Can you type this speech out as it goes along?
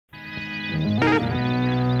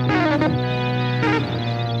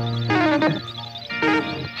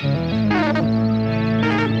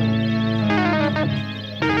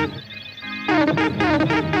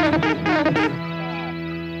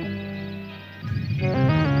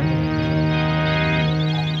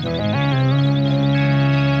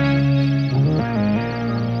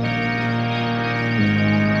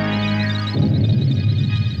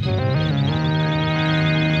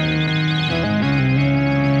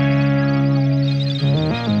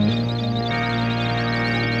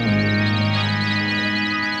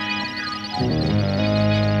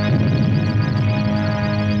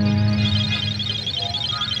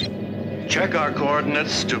star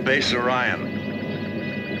coordinates to base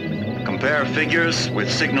Orion. Compare figures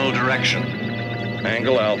with signal direction.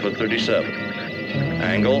 Angle alpha 37.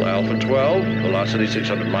 Angle alpha 12, velocity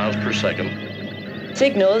 600 miles per second.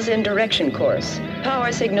 Signals in direction course.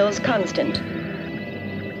 Power signals constant.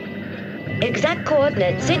 Exact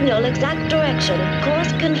coordinates, signal exact direction.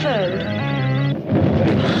 Course confirmed.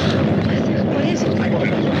 What is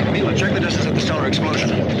it? Mila, check the distance of the stellar explosion.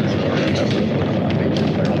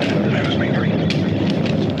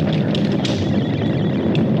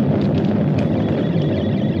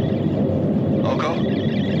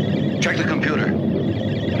 Oko, check the computer.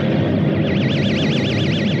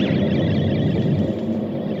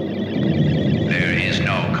 There is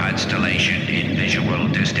no constellation in visual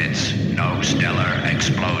distance. No stellar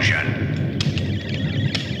explosion.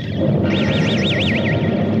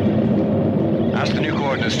 Ask the new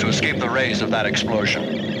coordinates to escape the rays of that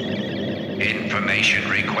explosion. Information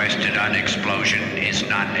requested on explosion is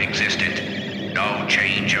non-existent. No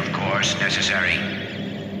change of course necessary.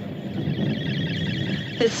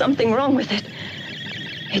 There's something wrong with it.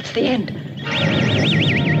 It's the end.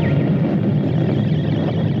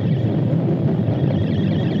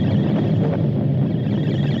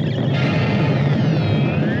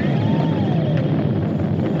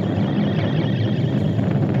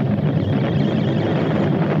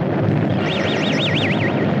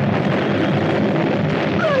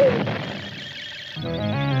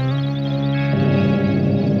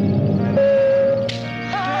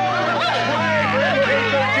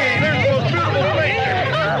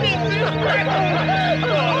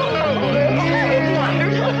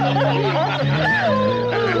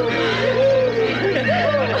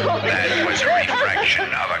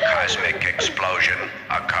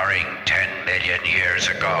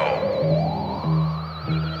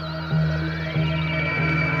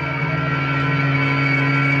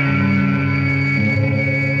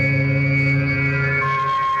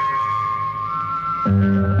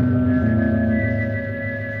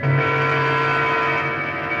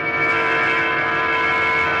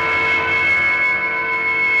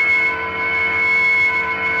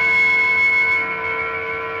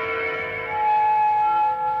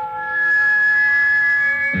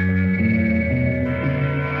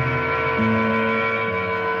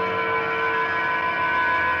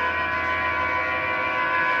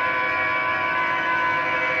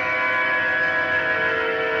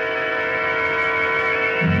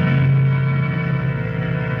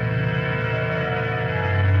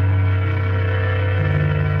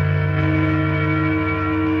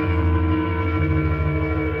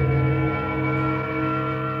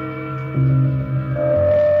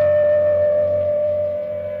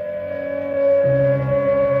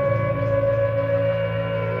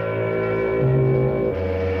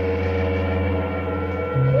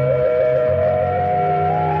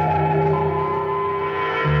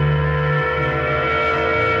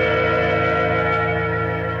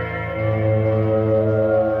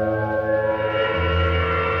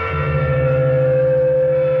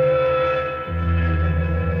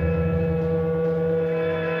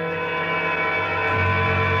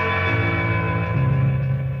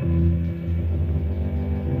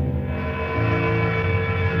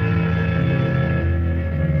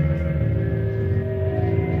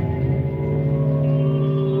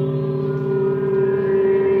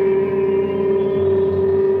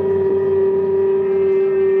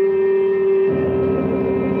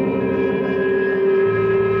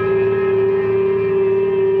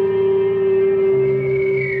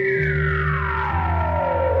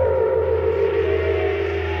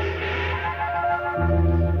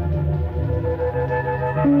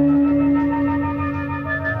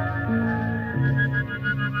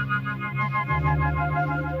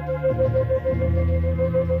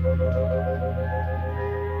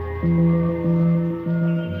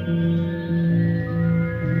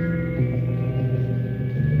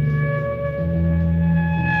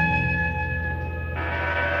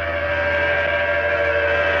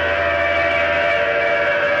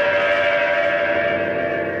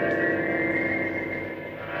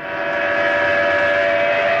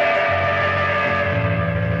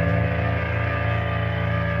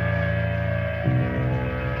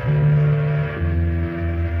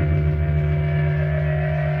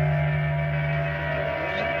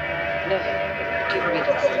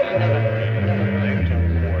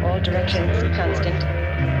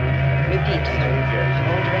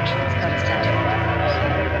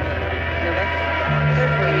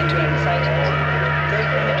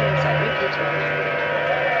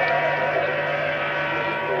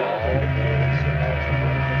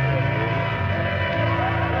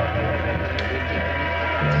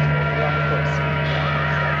 Course.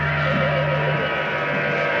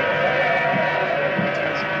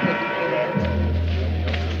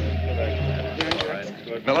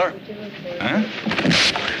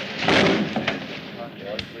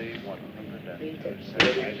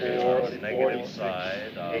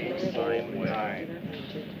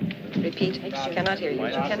 Repeat. She cannot hear you.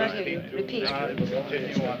 She cannot hear you. Repeat.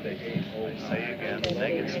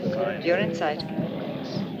 You're in sight.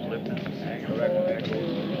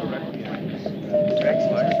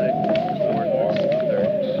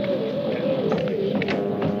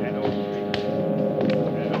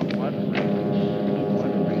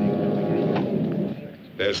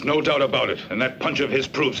 There's no doubt about it, and that punch of his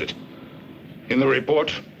proves it. In the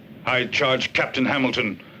report, I charge Captain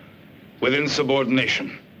Hamilton with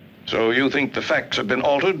insubordination. So you think the facts have been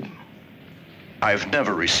altered? I've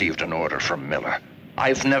never received an order from Miller.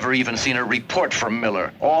 I've never even seen a report from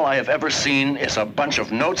Miller. All I have ever seen is a bunch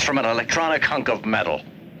of notes from an electronic hunk of metal.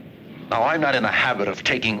 Now, I'm not in the habit of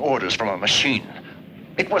taking orders from a machine.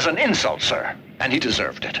 It was an insult, sir, and he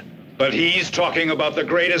deserved it. But he's talking about the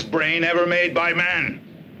greatest brain ever made by man.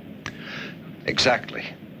 Exactly,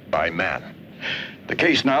 by man. The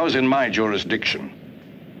case now is in my jurisdiction.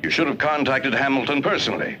 You should have contacted Hamilton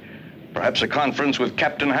personally. Perhaps a conference with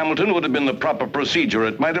Captain Hamilton would have been the proper procedure.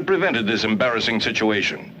 It might have prevented this embarrassing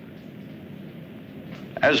situation.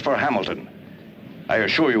 As for Hamilton, I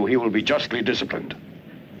assure you he will be justly disciplined.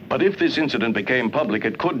 But if this incident became public,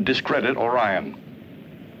 it could discredit Orion.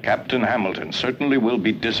 Captain Hamilton certainly will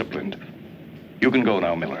be disciplined. You can go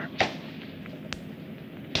now, Miller.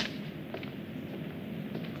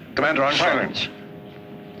 Commander, on silence.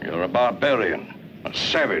 You're a barbarian, a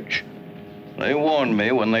savage. They warned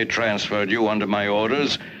me when they transferred you under my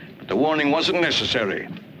orders, but the warning wasn't necessary.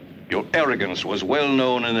 Your arrogance was well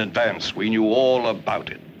known in advance. We knew all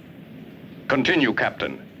about it. Continue,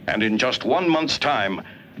 Captain, and in just 1 month's time,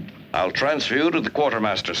 I'll transfer you to the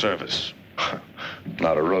quartermaster service.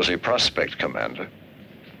 Not a rosy prospect, Commander.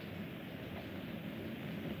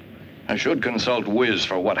 I should consult Wiz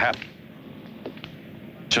for what happened,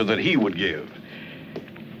 so that he would give.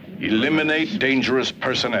 Eliminate dangerous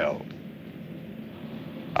personnel.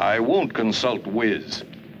 I won't consult Wiz.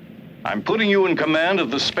 I'm putting you in command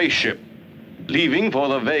of the spaceship, leaving for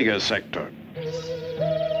the Vega sector.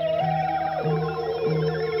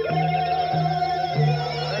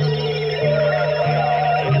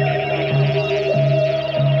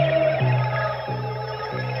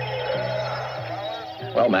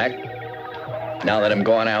 Well, Mac, now that I'm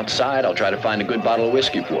going outside, I'll try to find a good bottle of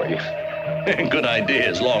whiskey for you. Good idea,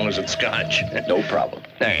 as long as it's scotch. No problem.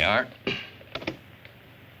 There you are.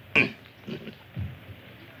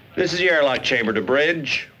 This is the airlock chamber to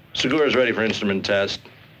bridge. Segura's ready for instrument test.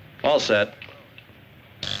 All set.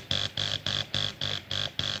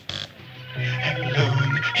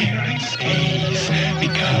 Alone here in space,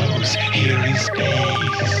 because here in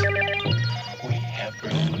space we have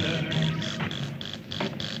rulers.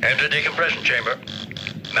 Enter decompression chamber.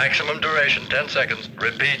 Maximum duration, 10 seconds.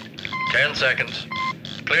 Repeat, 10 seconds.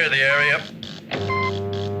 Clear the area.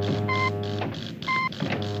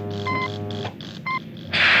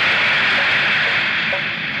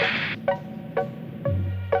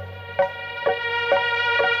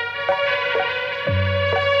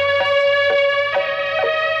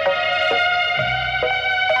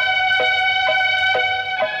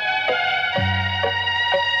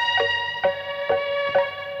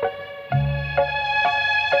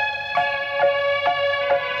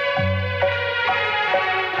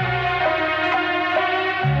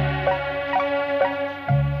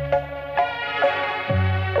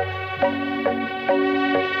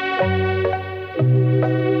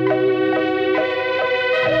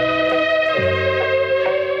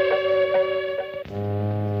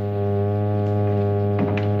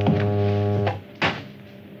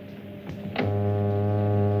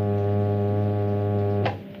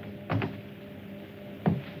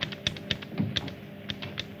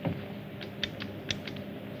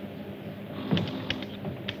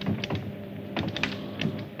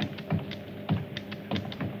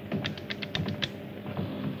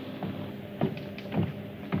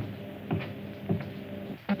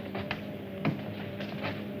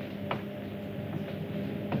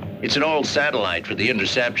 It's an old satellite for the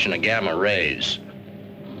interception of gamma rays.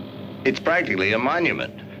 It's practically a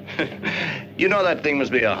monument. You know that thing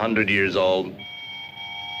must be 100 years old.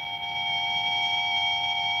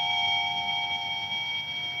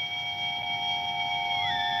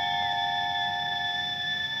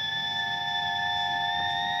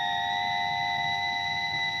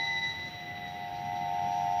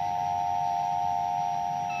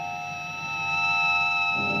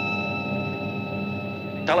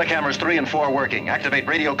 Telecameras 3 and 4 working. Activate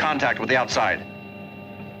radio contact with the outside.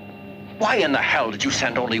 Why in the hell did you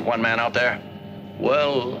send only one man out there?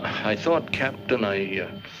 Well, I thought, Captain, Come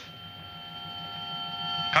in,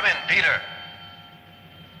 Peter.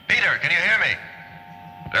 Peter, can you hear me?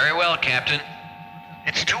 Very well, Captain.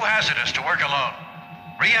 It's too hazardous to work alone.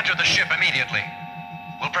 Re-enter the ship immediately.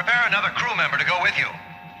 We'll prepare another crew member to go with you.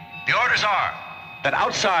 The orders are that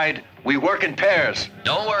outside, we work in pairs.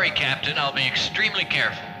 Don't worry, Captain. I'll be extremely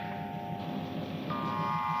careful.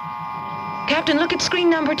 Captain, look at screen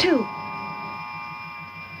number 2.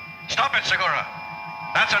 Stop it, Segura.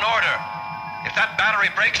 That's an order. If that battery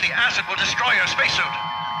breaks, the acid will destroy your spacesuit.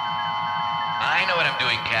 I know what I'm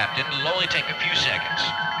doing, Captain. It'll only take a few seconds.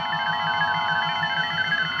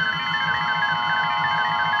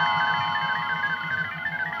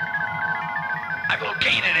 I've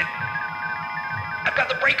located it. I've got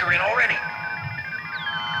the breaker in already.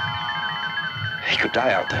 He could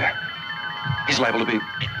die out there. He's liable to be...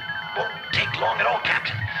 It won't take long at all,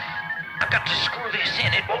 Captain. I've got to screw this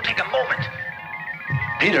in. It won't take a moment.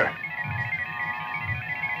 Peter.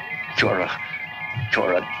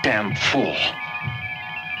 You're a damn fool.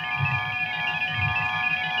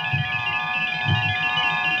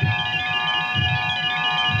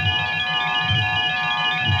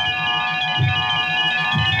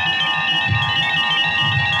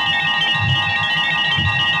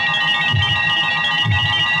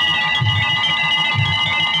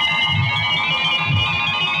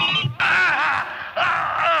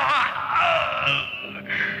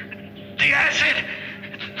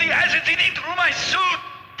 The acid's eating through my suit.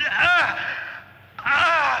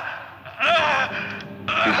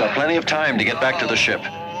 You've got plenty of time to get back to the ship.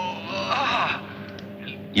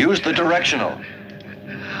 Use the directional.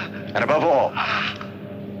 And above all,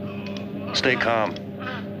 stay calm.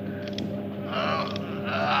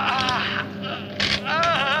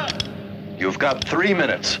 You've got 3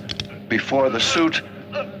 minutes before the suit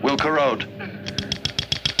will corrode.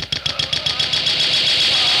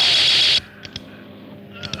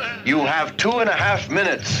 You have 2.5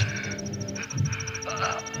 minutes.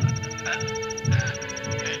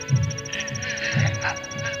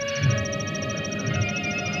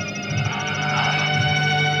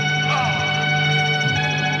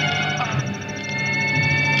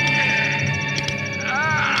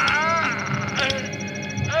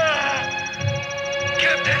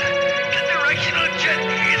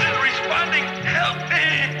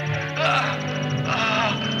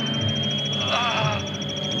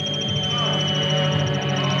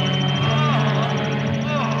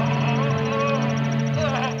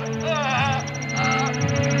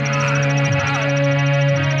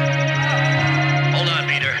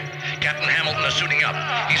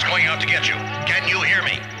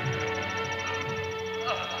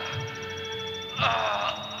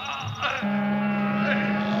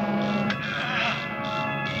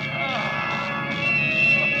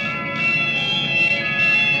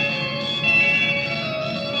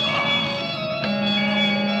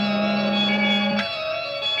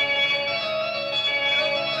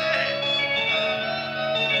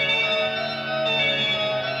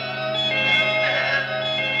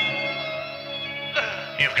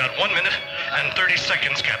 You've got 1 minute and 30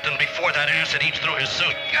 seconds, Captain, before that acid eats through his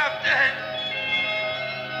suit. Captain!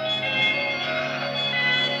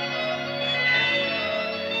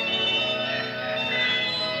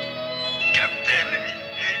 Captain,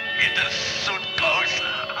 if the suit goes,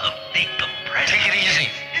 I'll decompress. Take it easy.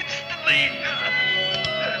 Instantly.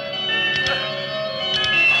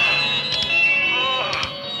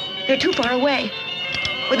 They're too far away.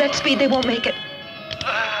 With that speed, they won't make it.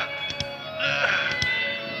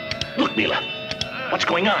 Look, Mila. What's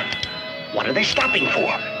going on? What are they stopping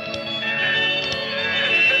for?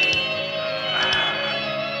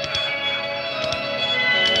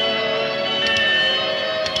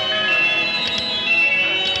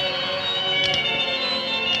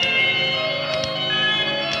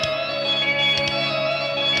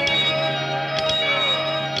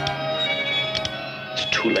 It's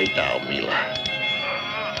too late now, Mila.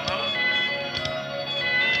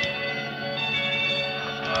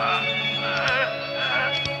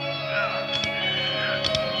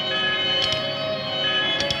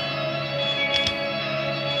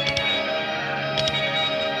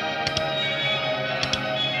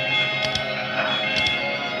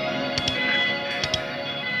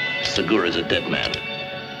 Segura's a dead man.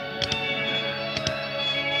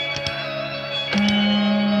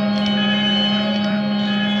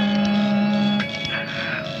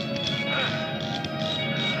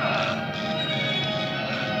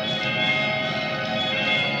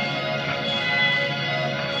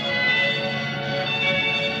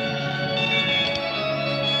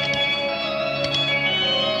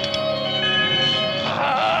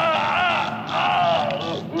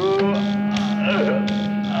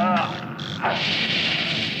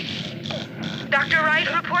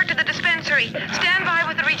 Stand by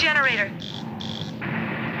with the generator.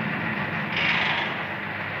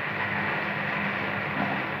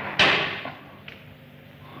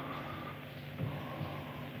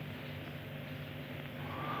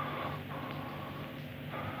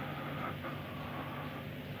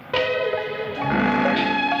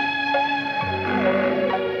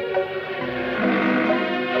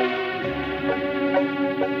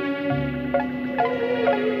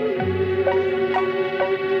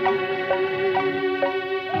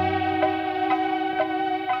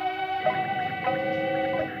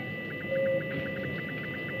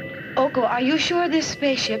 Are you sure this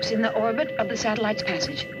spaceship's in the orbit of the satellite's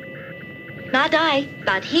passage? Not I,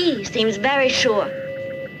 but he seems very sure.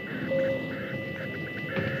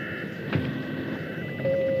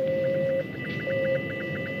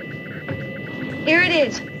 Here it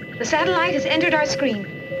is. The satellite has entered our screen.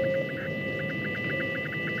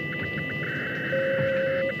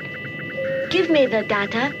 Give me the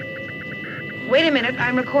data. Wait a minute,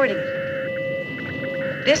 I'm recording.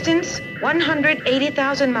 Distance,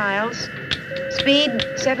 180,000 miles. Speed,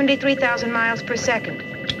 73,000 miles per second.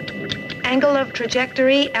 Angle of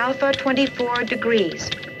trajectory, alpha 24 degrees.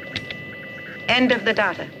 End of the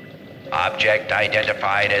data. Object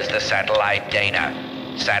identified as the satellite Dana.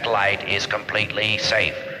 Satellite is completely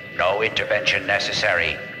safe. No intervention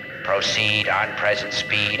necessary. Proceed on present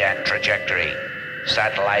speed and trajectory.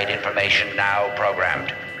 Satellite information now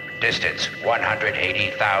programmed. Distance,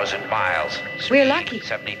 180,000 miles. Speed, we're lucky.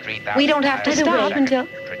 73,000 we don't have to stop until...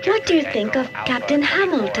 What do you think of Captain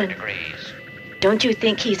Hamilton? Degrees. Don't you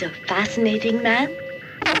think he's a fascinating man?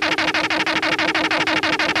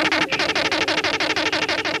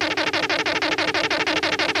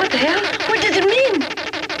 What the hell? What does it mean?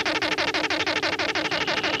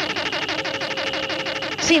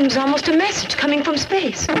 Seems almost a message coming from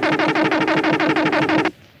space.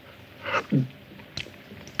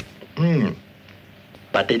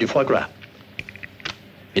 Pâté de foie gras.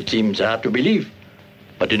 It seems hard to believe,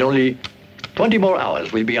 but in only 20 more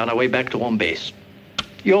hours, we'll be on our way back to home base.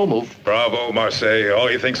 Your move. Bravo, Marseille. All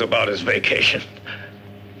he thinks about is vacation.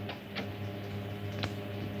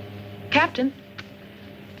 Captain,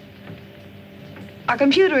 our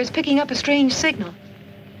computer is picking up a strange signal.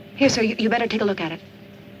 Here, sir, you better take a look at it.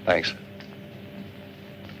 Thanks.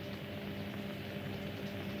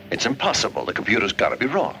 It's impossible. The computer's got to be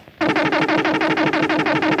wrong.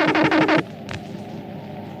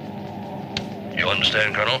 You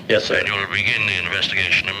understand, Colonel? Yes, sir. And you'll begin the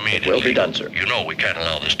investigation immediately. It will be done, sir. You know we can't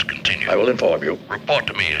allow this to continue. I will inform you. Report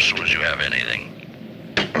to me as soon as you have anything.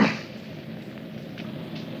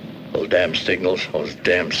 Those damn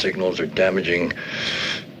signals are damaging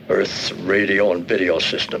Earth's radio and video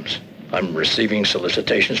systems. I'm receiving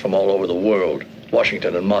solicitations from all over the world.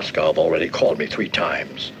 Washington and Moscow have already called me 3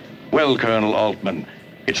 times. Well, Colonel Altman,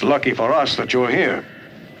 it's lucky for us that you're here.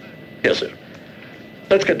 Yes, sir.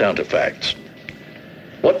 Let's get down to facts.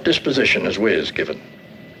 What disposition has Wiz given?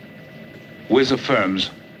 Wiz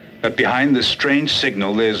affirms that behind this strange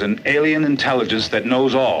signal there's an alien intelligence that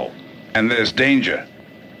knows all, and there's danger.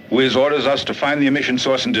 Wiz orders us to find the emission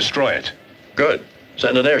source and destroy it. Good.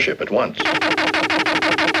 Send an airship at once.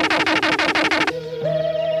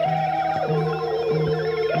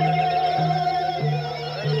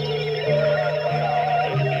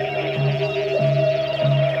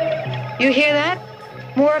 You hear that?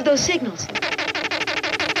 More of those signals.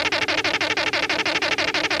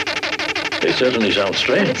 They certainly sound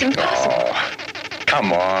strange. But it's impossible. Oh,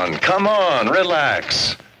 come on,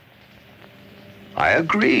 relax. I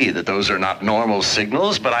agree that those are not normal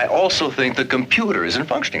signals, but I also think the computer isn't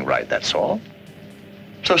functioning right, that's all.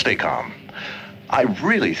 So stay calm. I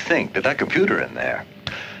really think that computer in there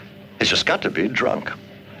has just got to be drunk.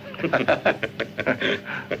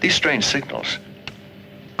 These strange signals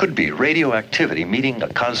could be radioactivity meeting a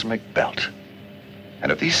cosmic belt.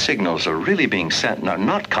 And if these signals are really being sent and are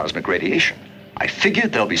not cosmic radiation, I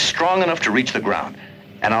figured they'll be strong enough to reach the ground.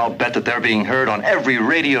 And I'll bet that they're being heard on every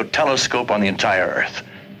radio telescope on the entire Earth.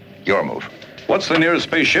 Your move. What's the nearest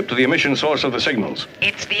spaceship to the emission source of the signals?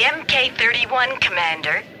 It's the MK-31,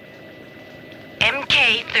 Commander.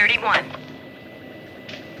 MK-31.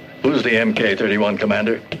 Who's the MK-31,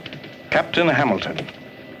 Commander? Captain Hamilton.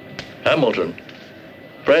 Hamilton?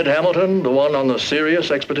 Fred Hamilton, the one on the Sirius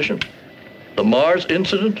expedition? The Mars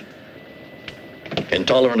incident?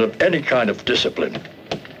 Intolerant of any kind of discipline.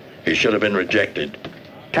 He should have been rejected.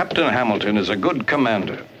 Captain Hamilton is a good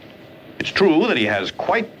commander. It's true that he has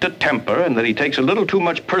quite a temper and that he takes a little too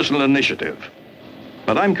much personal initiative.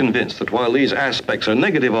 But I'm convinced that while these aspects are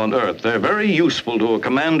negative on Earth, they're very useful to a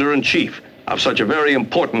commander-in-chief of such a very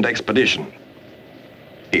important expedition.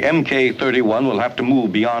 The MK-31 will have to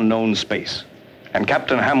move beyond known space. And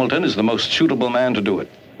Captain Hamilton is the most suitable man to do it.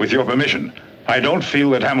 With your permission, I don't feel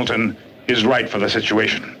that Hamilton is right for the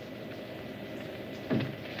situation.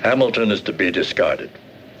 Hamilton is to be discarded.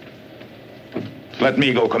 Let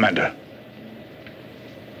me go, Commander.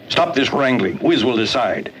 Stop this wrangling. Wiz will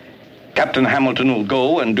decide. Captain Hamilton will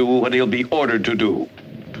go and do what he'll be ordered to do.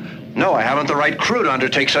 No, I haven't the right crew to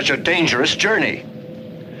undertake such a dangerous journey.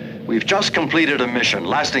 We've just completed a mission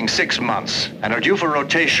lasting 6 months and are due for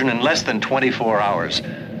rotation in less than 24 hours.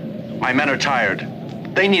 My men are tired.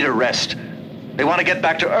 They need a rest. They want to get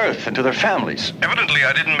back to Earth and to their families. Evidently,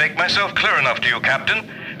 I didn't make myself clear enough to you, Captain.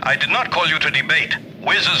 I did not call you to debate.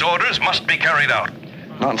 Wiz's orders must be carried out.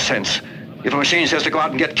 Nonsense. If a machine says to go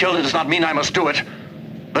out and get killed, it does not mean I must do it.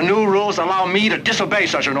 The new rules allow me to disobey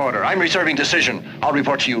such an order. I'm reserving decision. I'll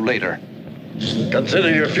report to you later. Consider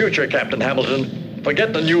your future, Captain Hamilton.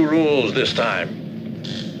 Forget the new rules this time.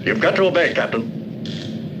 You've got to obey,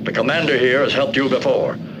 Captain. The commander here has helped you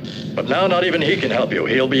before. But now not even he can help you.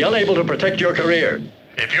 He'll be unable to protect your career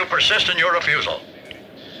if you persist in your refusal.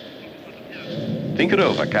 Think it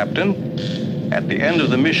over, Captain. At the end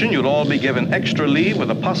of the mission, you'll all be given extra leave with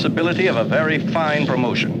the possibility of a very fine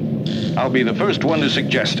promotion. I'll be the first one to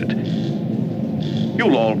suggest it.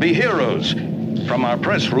 You'll all be heroes. From our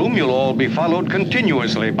press room, you'll all be followed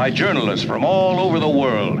continuously by journalists from all over the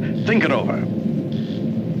world. Think it over.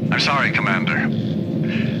 I'm sorry, Commander.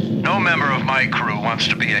 No member of my crew wants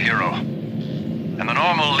to be a hero. And the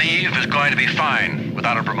normal leave is going to be fine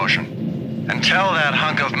without a promotion. And tell that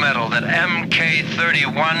hunk of metal that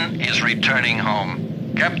MK-31 is returning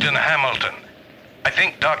home. Captain Hamilton, I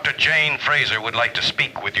think Dr. Jane Fraser would like to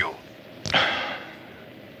speak with you.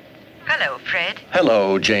 Hello, Fred.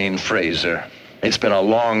 Hello, Jane Fraser. It's been a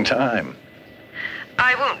long time.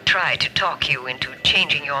 I won't try to talk you into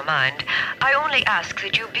changing your mind. I only ask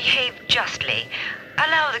that you behave justly.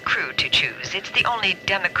 Allow the crew to choose. It's the only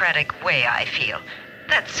democratic way, I feel.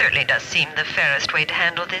 That certainly does seem the fairest way to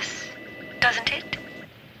handle this, doesn't it?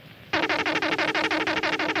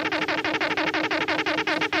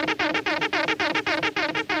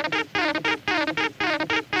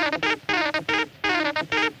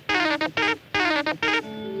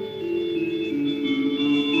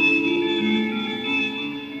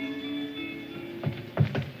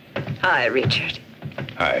 Hi, Richard.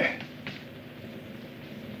 Hi.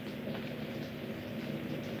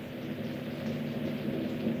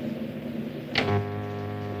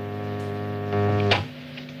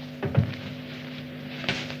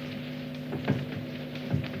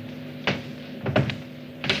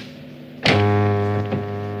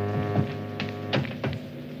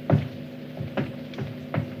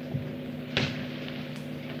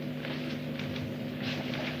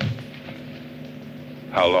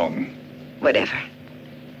 How long? Whatever.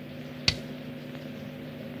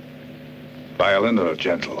 Violent or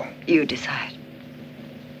gentle? You decide.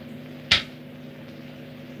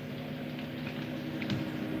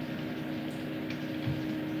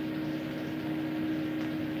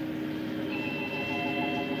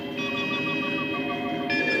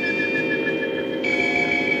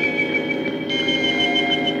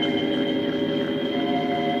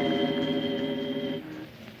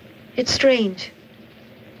 It's strange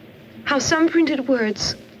how some printed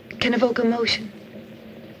words can evoke emotion.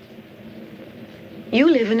 You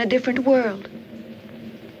live in a different world.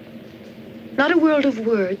 Not a world of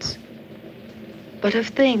words, but of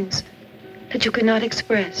things that you cannot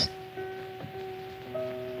express.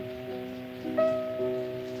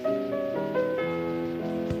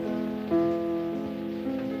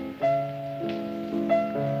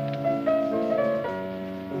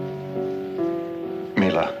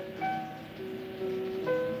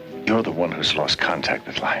 You're the one who's lost contact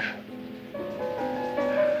with life.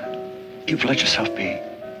 You've let yourself be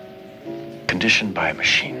conditioned by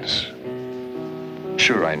machines.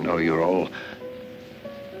 Sure, I know you're all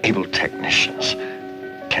able technicians,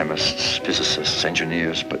 chemists, physicists,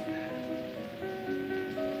 engineers, but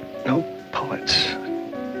no poets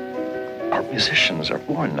or musicians are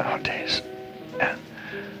born nowadays.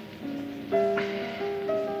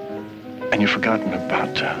 And you've forgotten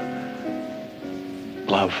about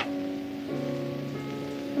love.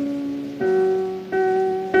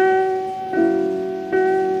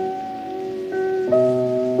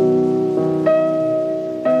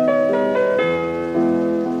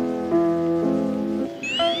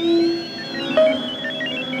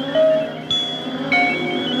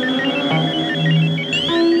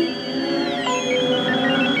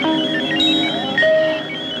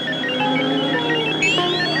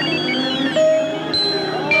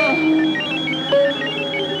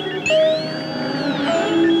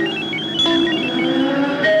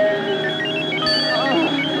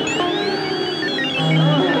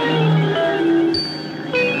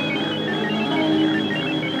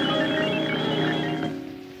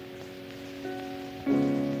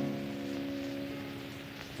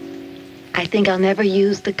 I think I'll never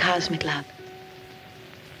use the cosmic love.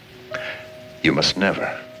 You must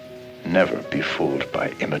never, never be fooled by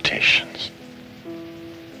imitations.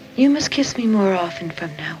 You must kiss me more often from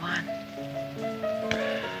now on.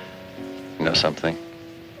 You know something?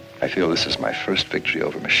 I feel this is my first victory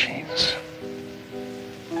over machines.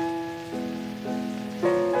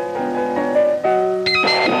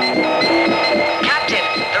 Captain,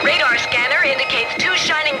 the radar scanner indicates 2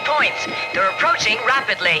 shining points. They're approaching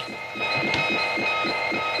rapidly.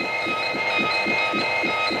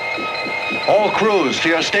 All crews to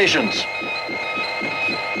your stations.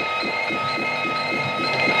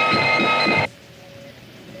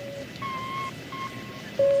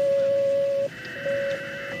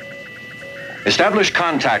 Establish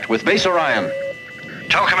contact with Base Orion.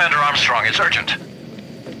 Tell Commander Armstrong it's urgent.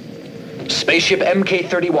 Spaceship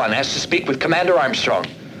MK-31 has to speak with Commander Armstrong.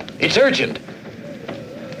 It's urgent.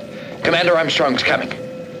 Commander Armstrong's coming.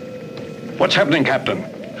 What's happening, Captain?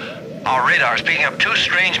 Our radar's picking up 2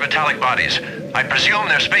 strange metallic bodies. I presume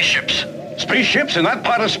they're spaceships. Spaceships in that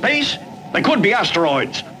part of space? They could be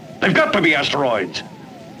asteroids. They've got to be asteroids.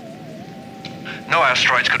 No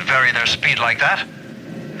asteroids could vary their speed like that.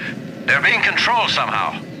 They're being controlled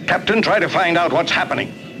somehow. Captain, try to find out what's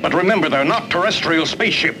happening. But remember, they're not terrestrial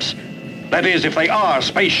spaceships. That is, if they are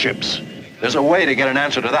spaceships. There's a way to get an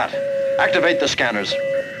answer to that. Activate the scanners.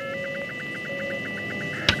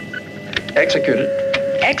 Executed.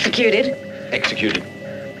 Executed. Executed.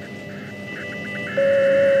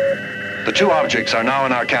 The 2 objects are now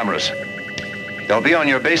in our cameras. They'll be on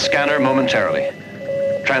your base scanner momentarily.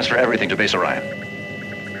 Transfer everything to Base Orion.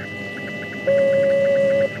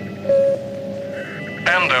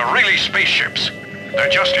 And they're really spaceships. There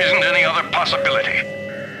just isn't any other possibility.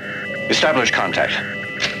 Establish contact.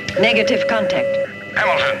 Negative contact.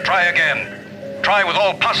 Hamilton, try again. Try with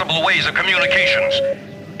all possible ways of communications.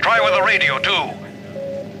 Try with the radio, too.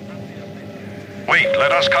 Wait,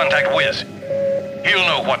 let us contact Wiz. He'll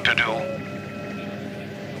know what to do.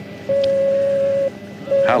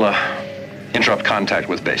 I'll, interrupt contact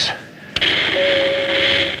with base.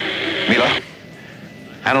 Mila,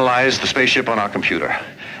 analyze the spaceship on our computer.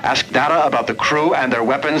 Ask data about the crew and their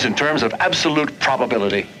weapons in terms of absolute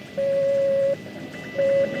probability.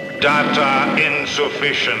 Data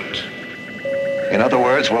insufficient. In other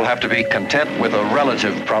words, we'll have to be content with a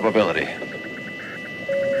relative probability.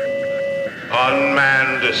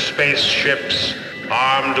 Unmanned spaceships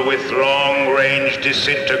armed with long-range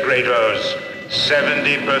disintegrators.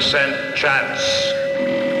 70% chance.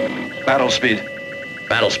 Battle speed.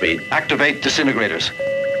 Battle speed. Activate disintegrators.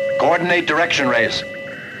 Coordinate direction rays.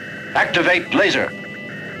 Activate laser.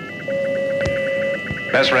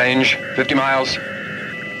 Best range, 50 miles.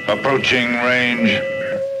 Approaching range.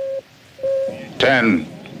 10,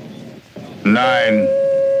 9,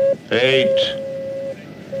 8,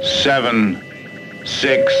 7,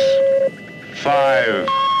 6, 5,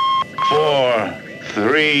 4,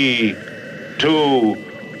 3, 2,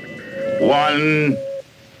 1,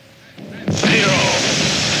 0.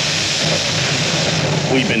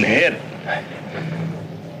 We've been hit.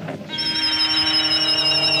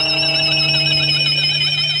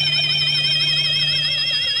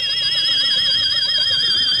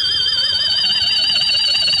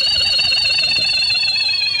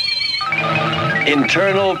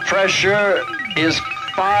 Internal pressure is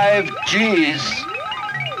 5 Gs.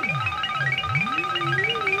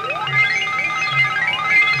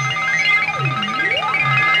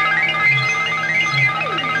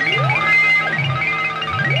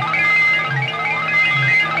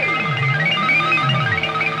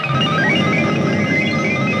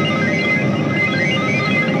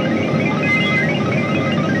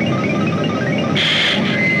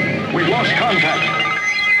 We've lost contact.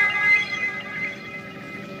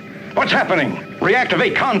 What's happening?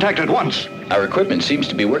 Reactivate contact at once. Our equipment seems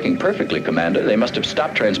to be working perfectly, Commander. They must have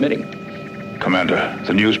stopped transmitting. Commander,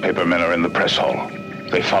 the newspaper men are in the press hall.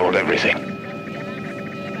 They followed everything.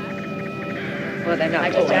 Well, they're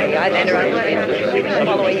not.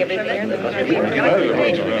 Following everything.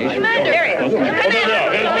 Commander!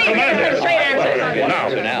 Commander! Straight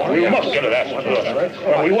answer. Now, we must get an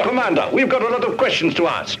answer. Commander, we've got a lot of questions to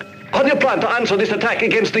ask. How do you plan to answer this attack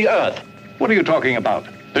against the Earth? What are you talking about?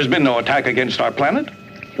 There's been no attack against our planet.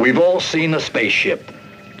 We've all seen a spaceship.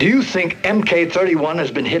 Do you think MK-31 has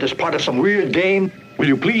been hit as part of some weird game? Will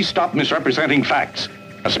you please stop misrepresenting facts?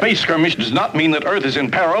 A space skirmish does not mean that Earth is in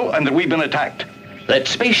peril and that we've been attacked. That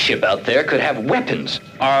spaceship out there could have weapons.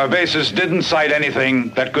 Our bases didn't cite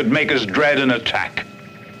anything that could make us dread an attack.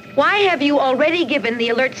 Why have you already given the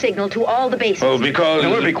alert signal to all the bases? Well, because...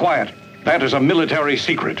 Now, we'll be quiet. That is a military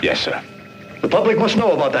secret. Yes, sir. The public must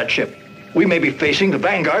know about that ship. We may be facing the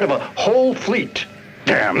vanguard of a whole fleet.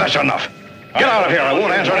 Damn, that's enough. Get out of here. I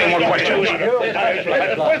won't answer any more questions.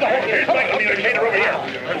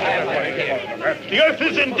 The Earth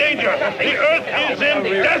is in danger. The Earth is in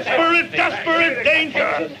desperate danger.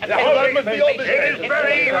 It is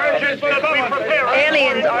very urgent that we prepare.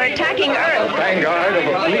 Aliens are attacking Earth. Vanguard of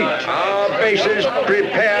a fleet. Our bases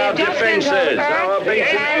prepare defenses. Our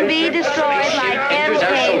bases can be destroyed like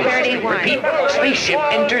MK-31. Repeat, spaceship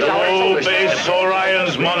enters our solar system. Base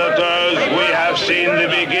Orion's monitors, we have seen the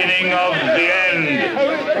beginning of the end.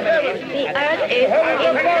 The Earth is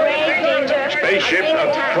in grave danger. spaceship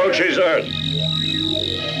approaches Earth.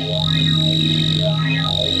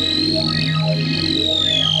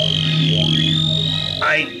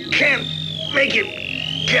 I can't make it,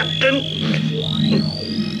 Captain.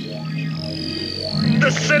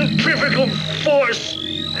 The centrifugal force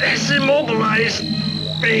has immobilized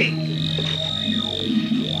me.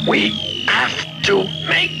 We have to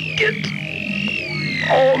make it.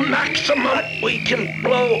 Oh, maximum we can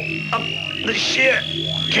blow up the ship,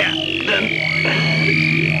 Captain.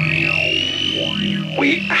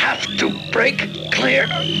 We have to break clear.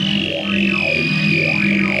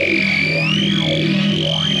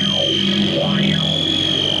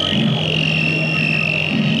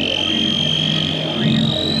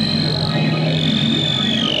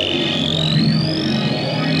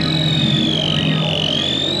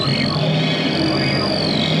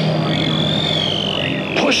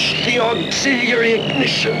 Push the auxiliary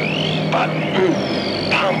ignition button.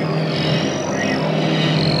 Pump.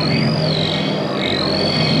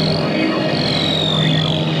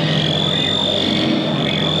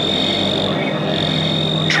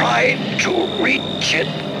 Try to reach it.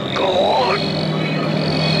 Go on.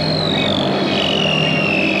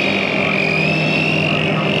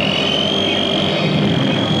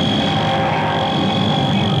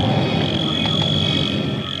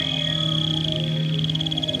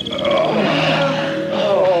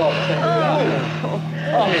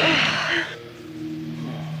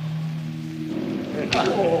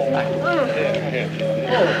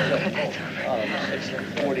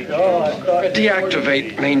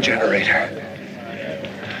 Deactivate main generator.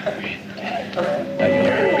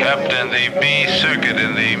 Captain, the B circuit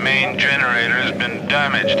in the main generator has been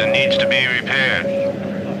damaged and needs to be repaired.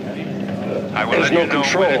 I will let you know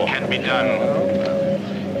when it can be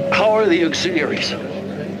done. How are the auxiliaries?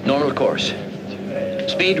 Normal course.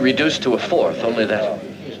 Speed reduced to a fourth, only that.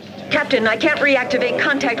 Captain, I can't reactivate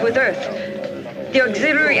contact with Earth. The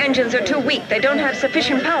auxiliary engines are too weak. They don't have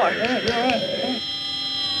sufficient power.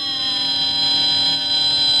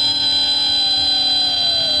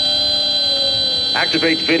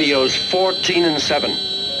 Activate videos 14 and 7.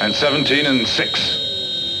 And 17 and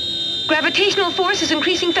 6. Gravitational force is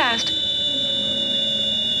increasing fast.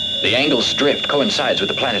 The angle's drift coincides with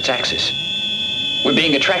the planet's axis. We're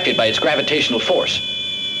being attracted by its gravitational force.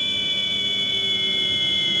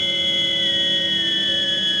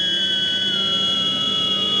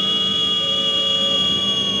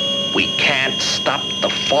 We can't stop the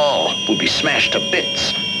fall. We'll be smashed to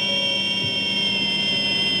bits.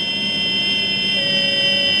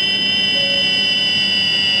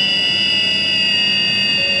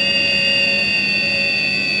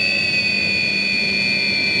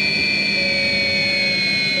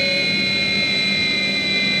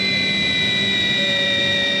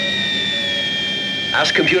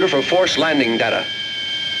 Ask computer for force landing data.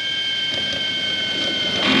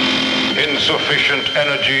 Insufficient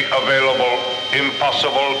energy available.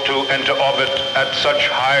 Impossible to enter orbit at such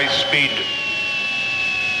high speed.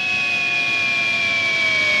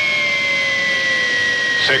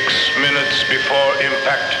 Six minutes before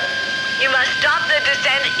impact. You must stop the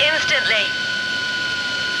descent instantly.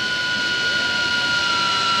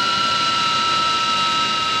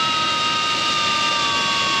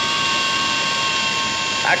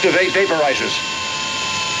 Activate vaporizers.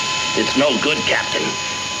 It's no good, Captain.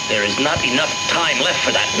 There is not enough time left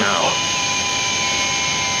for that now.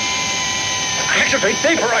 Activate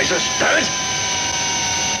vaporizers, damn it!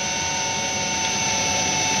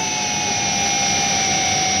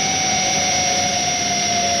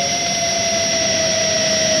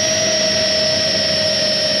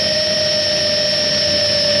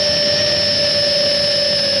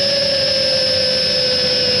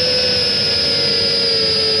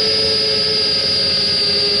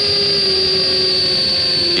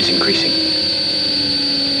 Increasing.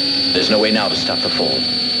 There's no way now to stop the fall.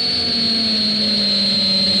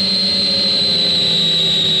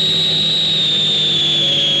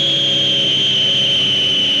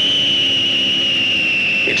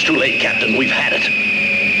 It's too late, Captain. We've had it.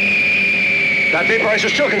 That vaporizer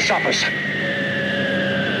still can stop us.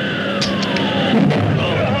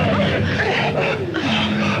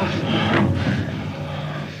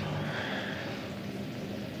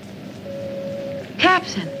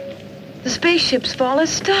 Captain, the spaceship's fall has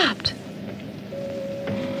stopped.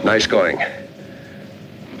 Nice going.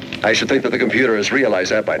 I should think that the computer has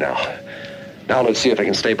realized that by now. Now let's see if it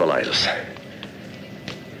can stabilize us.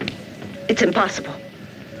 It's impossible.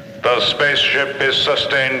 The spaceship is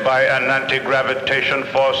sustained by an anti-gravitation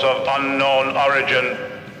force of unknown origin.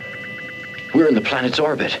 We're in the planet's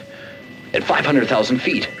orbit, at 500,000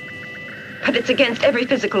 feet. But it's against every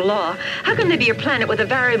physical law. How can there be a planet with a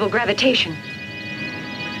variable gravitation?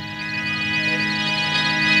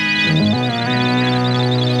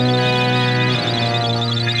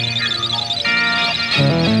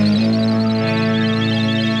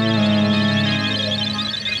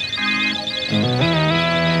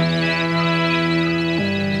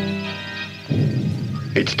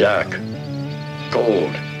 It's dark,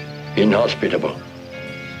 cold, inhospitable.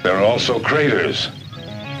 There are also craters.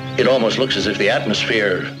 It almost looks as if the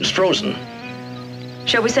atmosphere is frozen.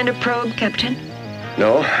 Shall we send a probe, Captain?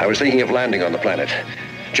 No, I was thinking of landing on the planet.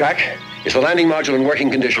 Jack, is the landing module in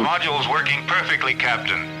working condition? The module's working perfectly,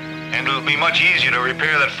 Captain. And it'll be much easier to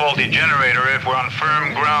repair that faulty generator if we're on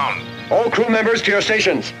firm ground. All crew members to your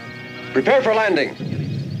stations. Prepare for landing.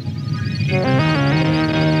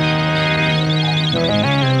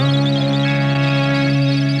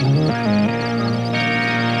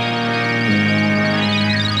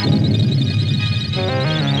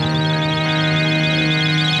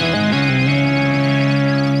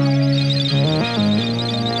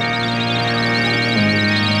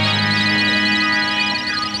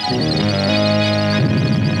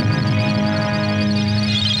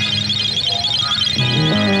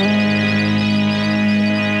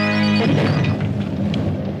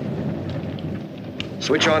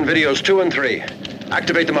 Switch on videos 2 and 3.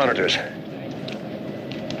 Activate the monitors.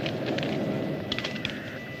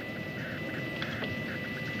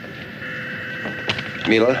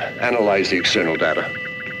 Mila, analyze the external data.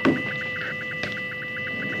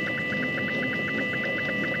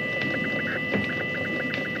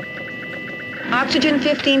 Oxygen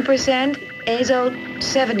 15%, azote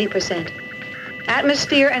 70%.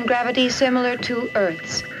 Atmosphere and gravity similar to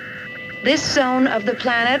Earth's. This zone of the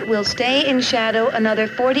planet will stay in shadow another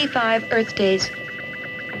 45 Earth days.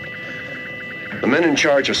 The men in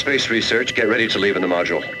charge of space research get ready to leave in the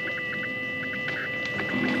module.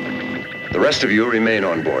 The rest of you remain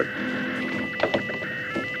on board.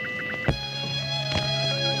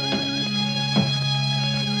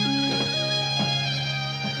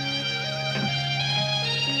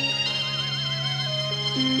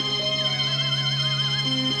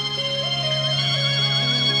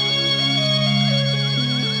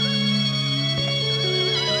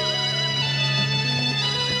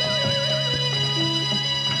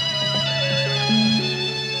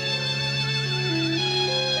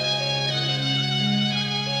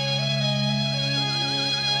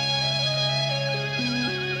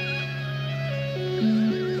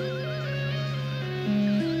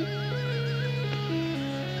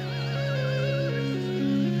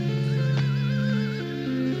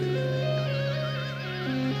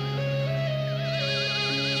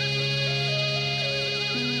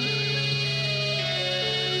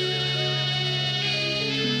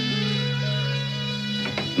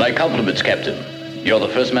 My compliments, Captain. You're the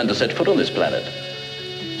first man to set foot on this planet.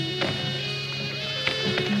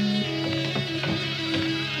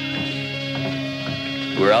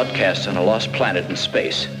 We're outcasts on a lost planet in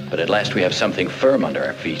space, but at last we have something firm under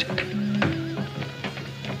our feet.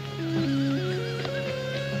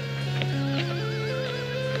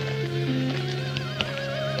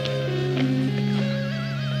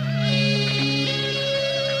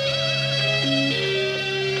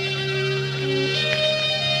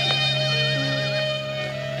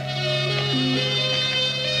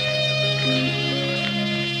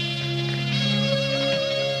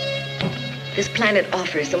 This planet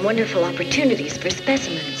offers some wonderful opportunities for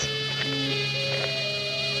specimens.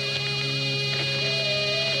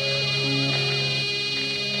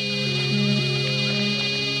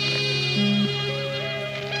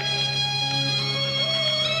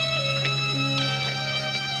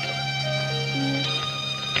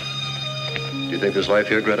 Do you think there's life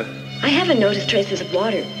here, Greta? I haven't noticed traces of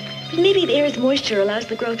water, but maybe the air's moisture allows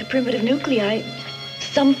the growth of primitive nuclei,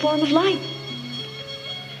 some form of life.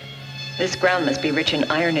 This ground must be rich in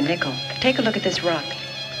iron and nickel. Take a look at this rock.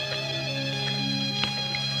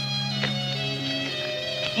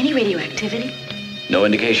 Any radioactivity? No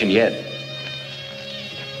indication yet.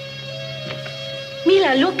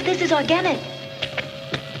 Mila, look, this is organic.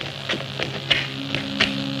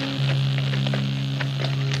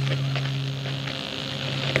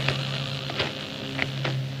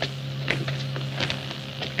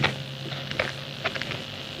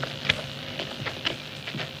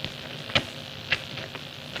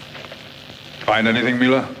 Find anything,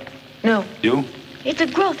 Mila? No. You? It's a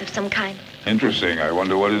growth of some kind. Interesting. I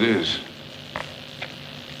wonder what it is.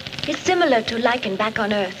 It's similar to lichen back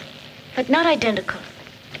on Earth, but not identical.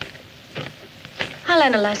 I'll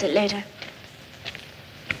analyze it later.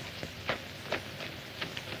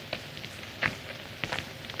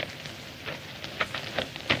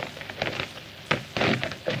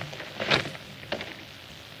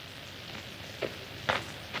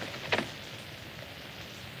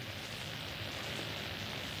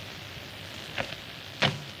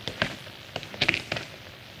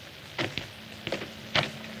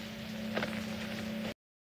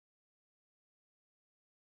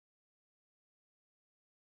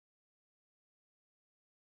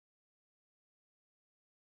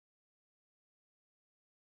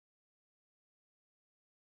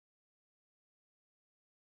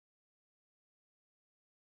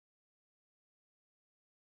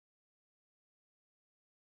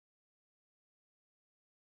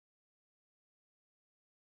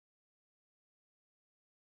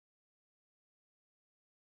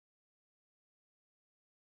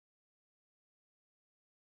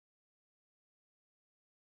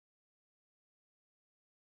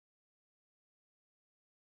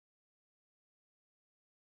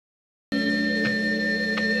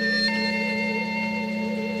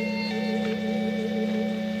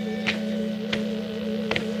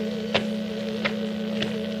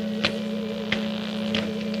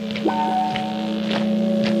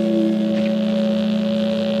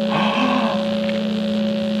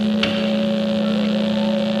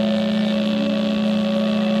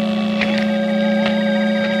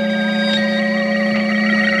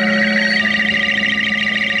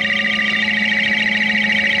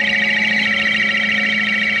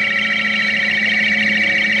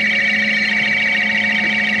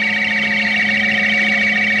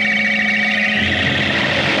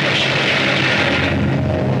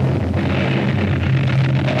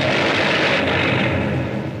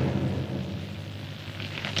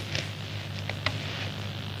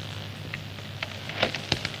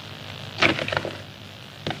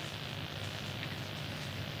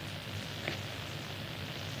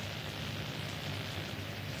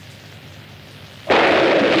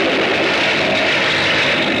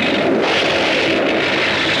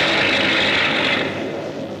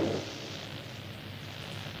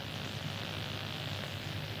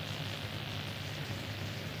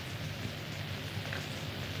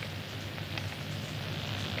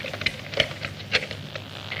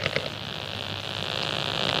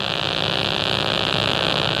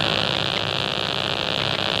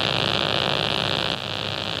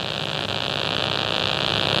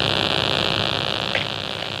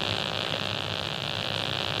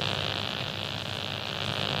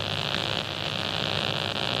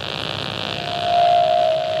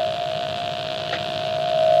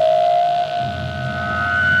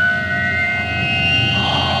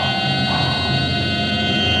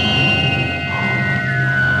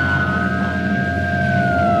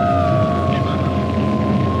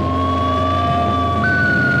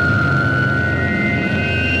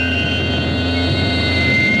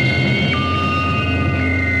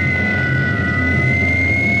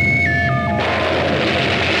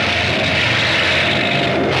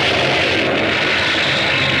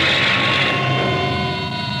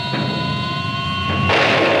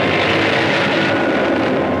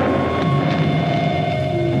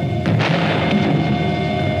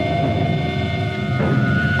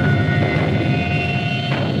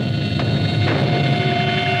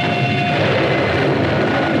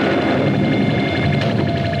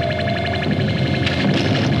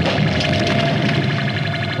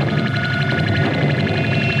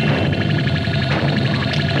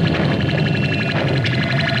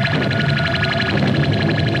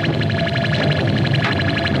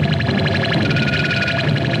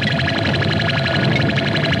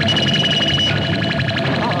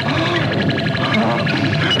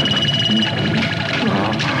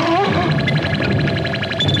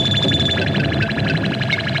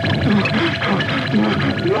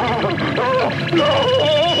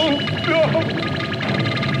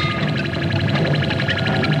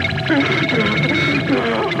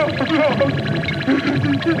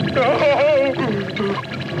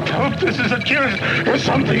 No, this is a curious. There's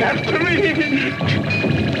something after me.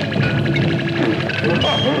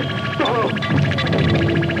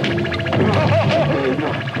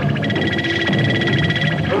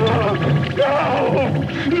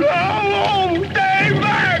 No! Stay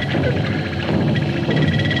back!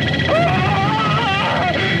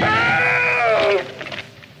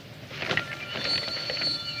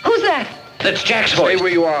 Who's that? That's Jack's voice. Stay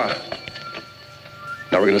where you are.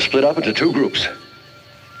 Now we're going to split up into two groups.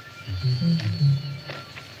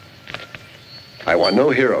 I want no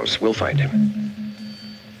heroes. We'll find him.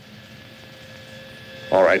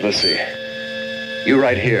 All right, let's see. You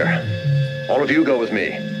right here. All of you go with me.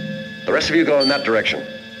 The rest of you go in that direction.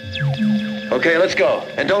 Okay, let's go.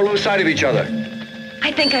 And don't lose sight of each other.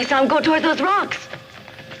 I think I saw him go toward those rocks.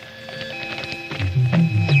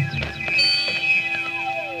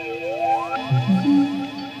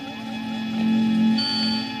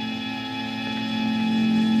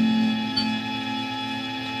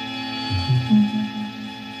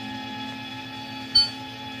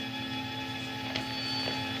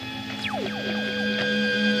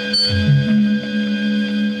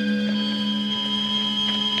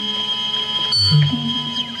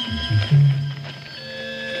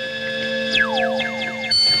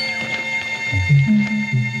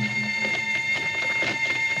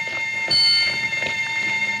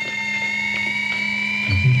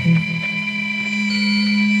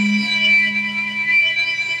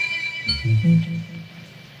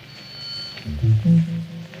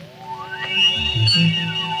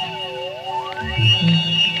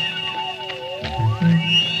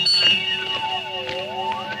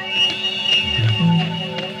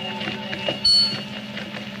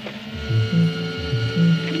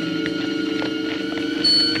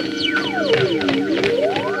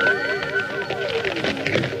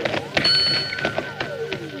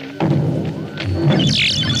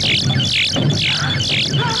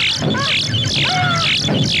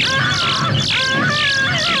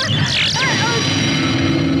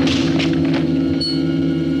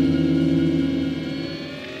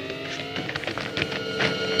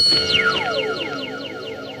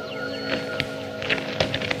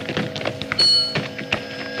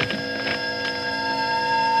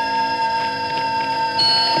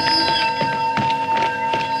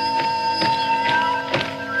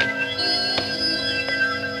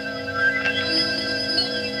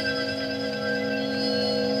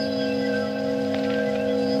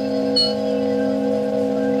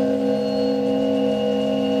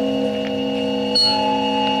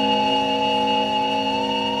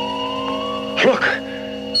 Look!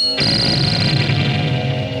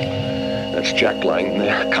 That's Jack lying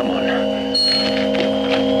there. Come on.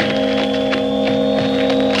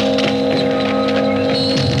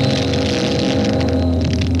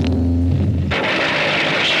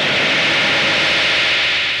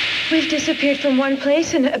 We've disappeared from one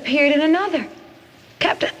place and appeared in another.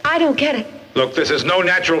 Captain, I don't get it. Look, this is no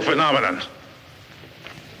natural phenomenon.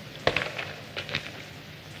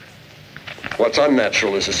 What's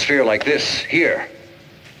unnatural is a sphere like this, here,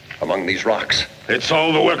 among these rocks. It's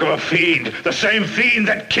all the work of a fiend. The same fiend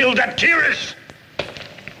that killed Atiris.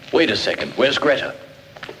 Wait a second. Where's Greta?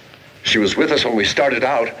 She was with us when we started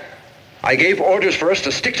out. I gave orders for us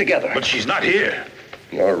to stick together. But she's not here.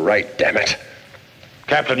 You're right, damn it.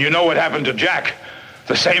 Captain, you know what happened to Jack.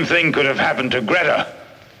 The same thing could have happened to Greta.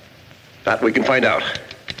 That we can find out.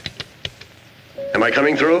 Am I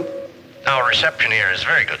coming through? Our reception here is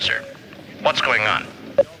very good, sir. What's going on?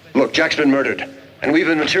 Look, Jack's been murdered, and we've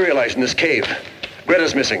been materialized in this cave.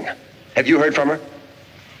 Greta's missing. Have you heard from her?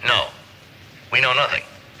 No. We know nothing.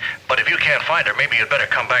 But if you can't find her, maybe you'd better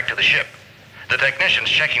come back to the ship. The technicians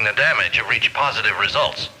checking the damage have reached positive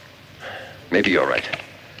results. Maybe you're right.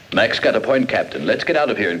 Mac's got a point, Captain. Let's get out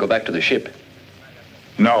of here and go back to the ship.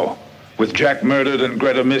 No. With Jack murdered and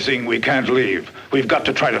Greta missing, we can't leave. We've got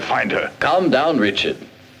to try to find her. Calm down, Richard.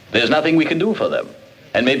 There's nothing we can do for them.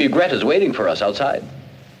 And maybe Greta's waiting for us outside.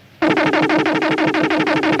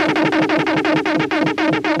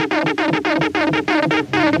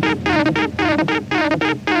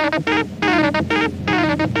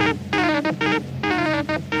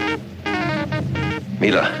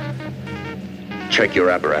 Mila, check your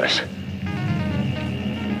apparatus.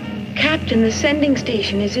 Captain, the sending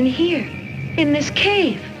station is in here, in this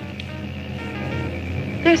cave.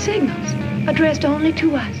 They're signals addressed only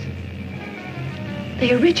to us.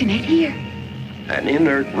 They originate here. An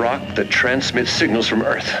inert rock that transmits signals from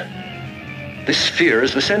Earth. This sphere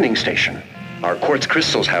is the sending station. Our quartz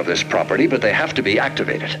crystals have this property, but they have to be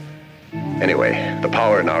activated. Anyway, the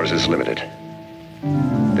power in ours is limited.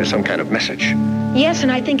 There's some kind of message. Yes,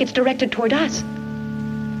 and I think it's directed toward us.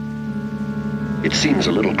 It seems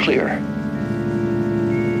a little clear.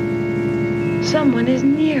 Someone is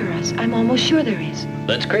near us. I'm almost sure there is.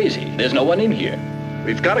 That's crazy. There's no one in here.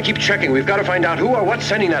 We've got to keep checking. We've got to find out who or what's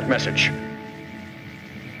sending that message.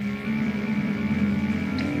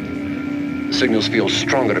 The signals feel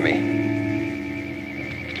stronger to me.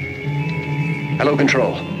 Hello,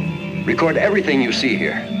 Control. Record everything you see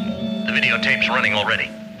here. The videotape's running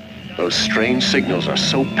already. Those strange signals are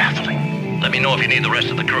so baffling. Let me know if you need the rest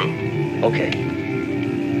of the crew. Okay.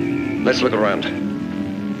 Let's look around.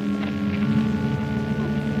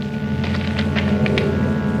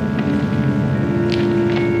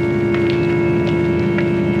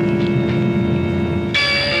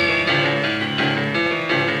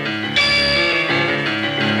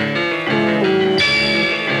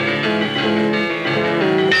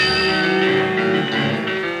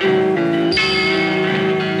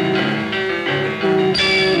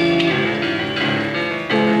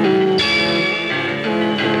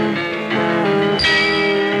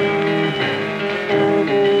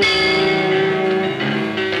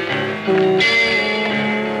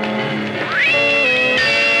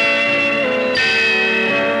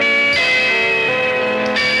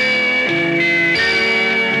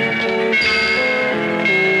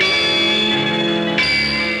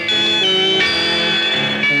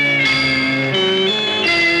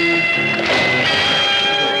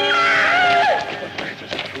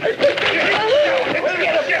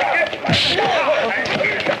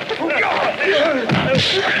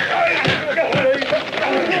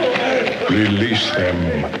 Release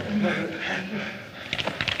them.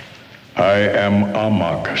 I am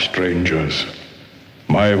Amok, strangers.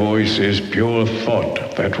 My voice is pure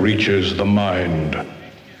thought that reaches the mind.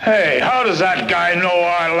 Hey, how does that guy know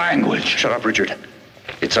our language? Shut up, Richard.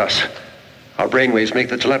 It's us. Our brainwaves make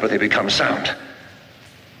the telepathy become sound.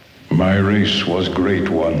 My race was great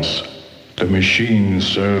once. The machines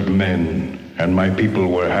served men, and my people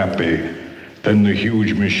were happy. Then the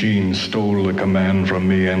huge machine stole the command from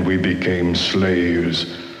me, and we became slaves.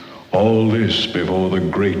 All this before the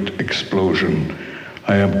great explosion.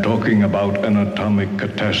 I am talking about an atomic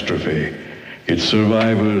catastrophe. Its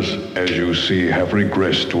survivors, as you see, have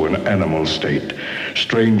regressed to an animal state.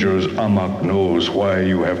 Strangers, Amok knows why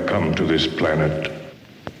you have come to this planet.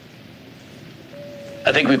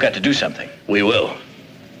 I think we've got to do something. We will.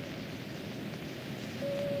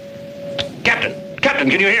 Captain,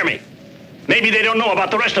 can you hear me? Maybe they don't know about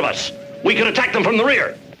the rest of us. We could attack them from the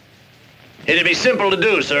rear. It'd be simple to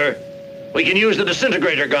do, sir. We can use the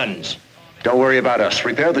disintegrator guns. Don't worry about us.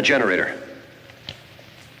 Repair the generator.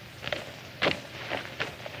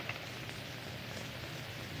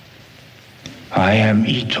 I am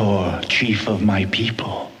Itor, chief of my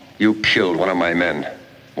people. You killed one of my men.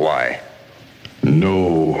 Why?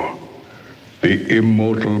 No. The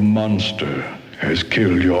immortal monster has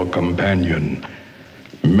killed your companion.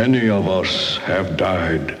 Many of us have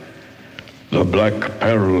died. The Black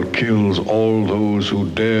Peril kills all those who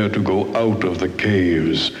dare to go out of the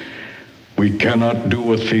caves. We cannot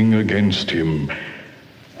do a thing against him.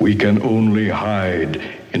 We can only hide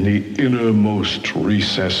in the innermost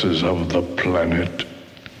recesses of the planet.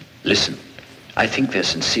 Listen, I think they're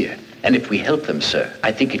sincere. And if we help them, sir,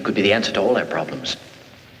 I think it could be the answer to all our problems.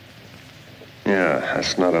 Yeah,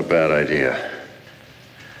 that's not a bad idea.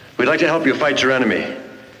 We'd like to help you fight your enemy.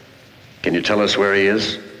 Can you tell us where he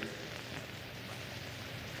is?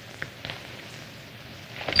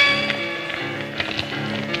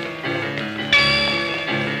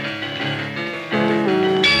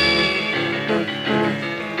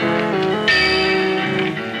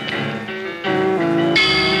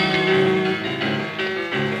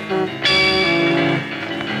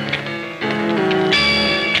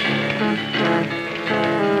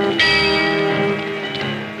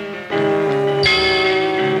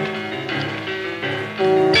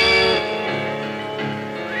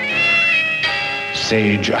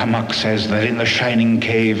 Sage Amok says that in the Shining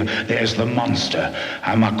Cave there's the monster.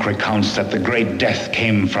 Amok recounts that the great death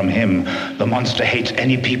came from him. The monster hates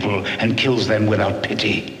any people and kills them without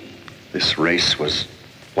pity. This race was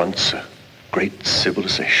once a great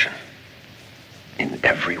civilization. In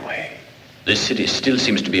every way. This city still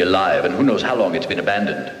seems to be alive, and who knows how long it's been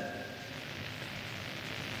abandoned.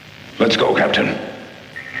 Let's go, Captain.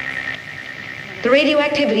 The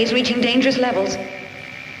radioactivity is reaching dangerous levels.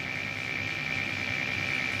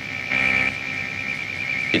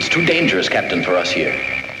 It's too dangerous, Captain, for us here.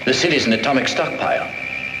 The city's an atomic stockpile.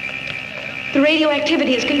 The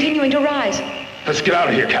radioactivity is continuing to rise. Let's get out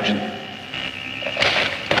of here, Captain.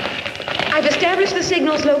 I've established the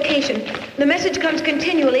signal's location. The message comes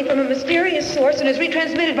continually from a mysterious source and is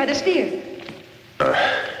retransmitted by the sphere.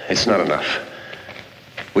 It's not enough.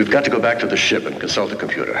 We've got to go back to the ship and consult the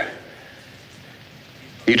computer.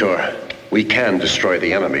 Itor, we can destroy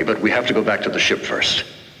the enemy, but we have to go back to the ship first.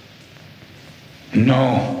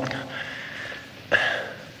 No.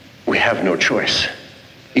 We have no choice.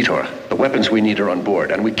 Itor, the weapons we need are on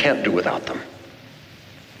board, and we can't do without them.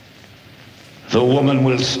 The woman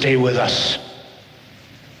will stay with us.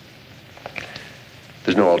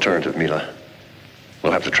 There's no alternative, Mila.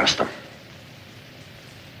 We'll have to trust them.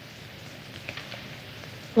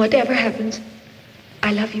 Whatever happens,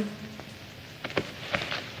 I love you.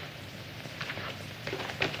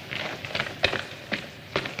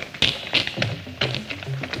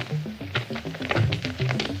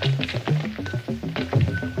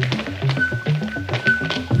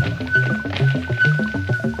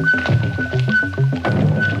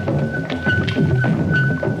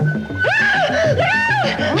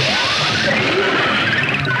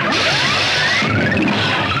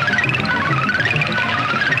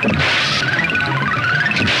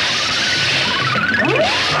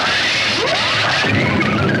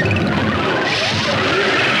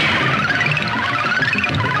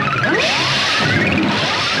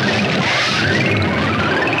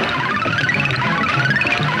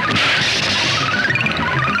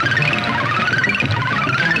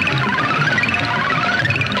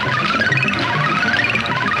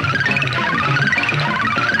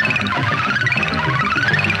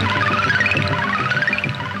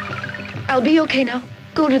 I'll be okay now.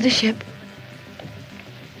 Go to the ship.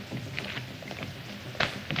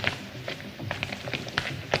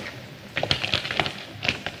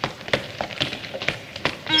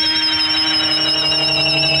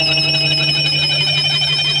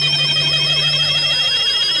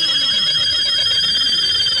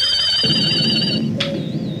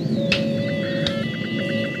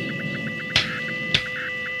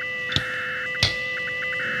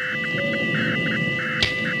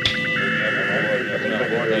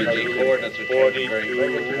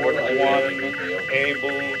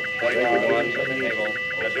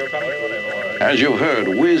 As you've heard,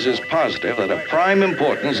 Wiz is positive that of prime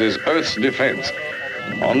importance is Earth's defense.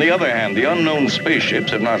 On the other hand, the unknown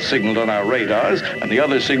spaceships have not signaled on our radars, and the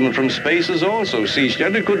other signal from space has also ceased,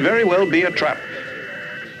 yet it could very well be a trap.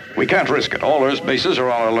 We can't risk it. All Earth's bases are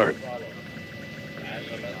on alert.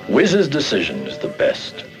 Wiz's decision is the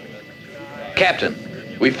best. Captain,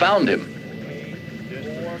 we found him.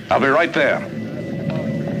 I'll be right there.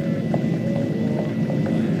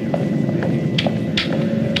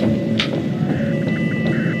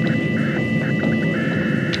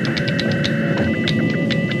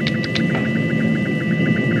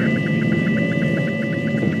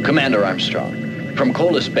 Commander Armstrong, from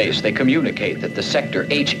Cola Space, they communicate that the sector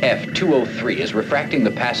HF-203 is refracting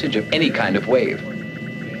the passage of any kind of wave.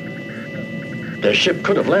 Their ship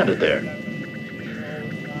could have landed there.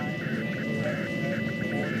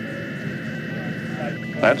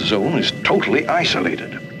 That zone is totally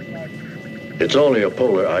isolated. It's only a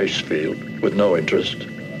polar ice field with no interest.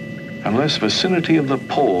 Unless vicinity of the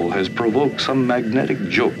pole has provoked some magnetic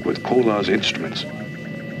joke with Kola's instruments.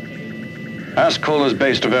 Ask Kola's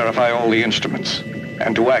base to verify all the instruments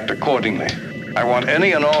and to act accordingly. I want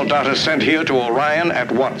any and all data sent here to Orion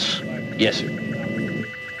at once. Yes, sir.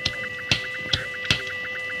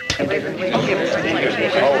 There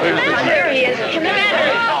he is.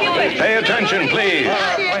 Commander! Pay attention, please.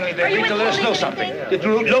 Finally, they agreed to let us know something. Did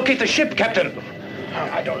you locate the ship, Captain?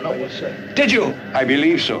 I don't know, sir. Did you? I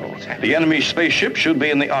believe so. The enemy spaceship should be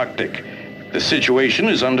in the Arctic. The situation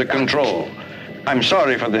is under control. I'm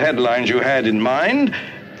sorry for the headlines you had in mind,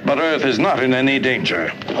 but Earth is not in any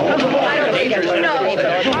danger. Earth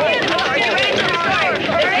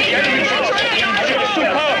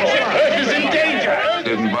is in danger.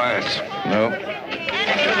 Didn't buy it. No.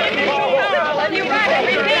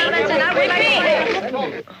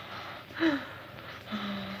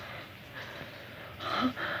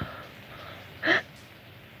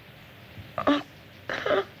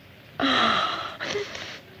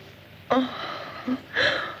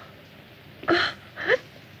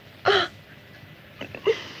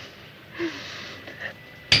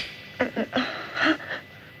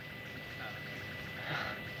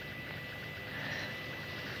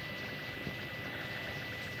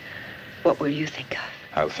 What will you think of?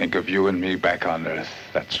 I'll think of you and me back on Earth.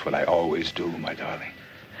 That's what I always do, my darling.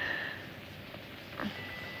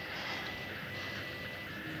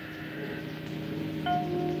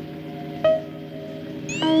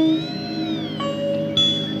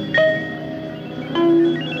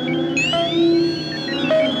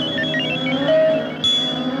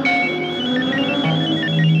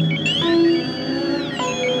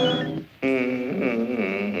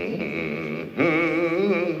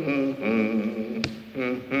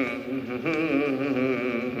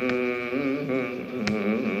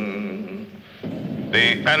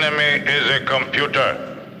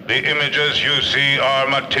 Computer. The images you see are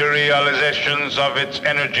materializations of its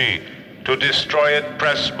energy. To destroy it,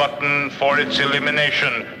 press button for its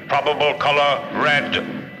elimination. Probable color, red.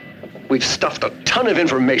 We've stuffed a ton of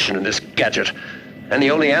information in this gadget, and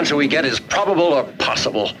the only answer we get is probable or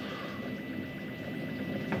possible.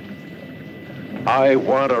 I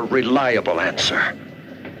want a reliable answer.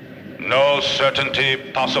 No certainty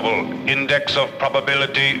possible. Index of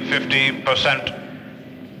probability 50%.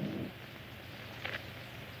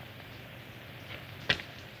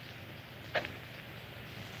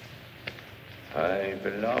 I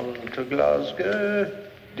belong to Glasgow,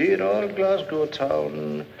 dear old Glasgow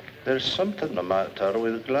town. There's something the matter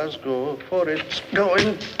with Glasgow, for it's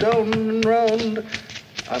going down and round.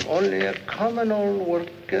 I'm only a common old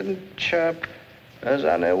working chap, as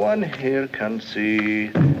anyone here can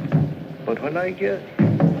see. But when I get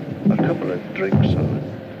a couple of drinks on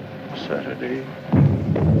Saturday,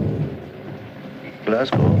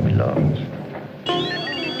 Glasgow belongs.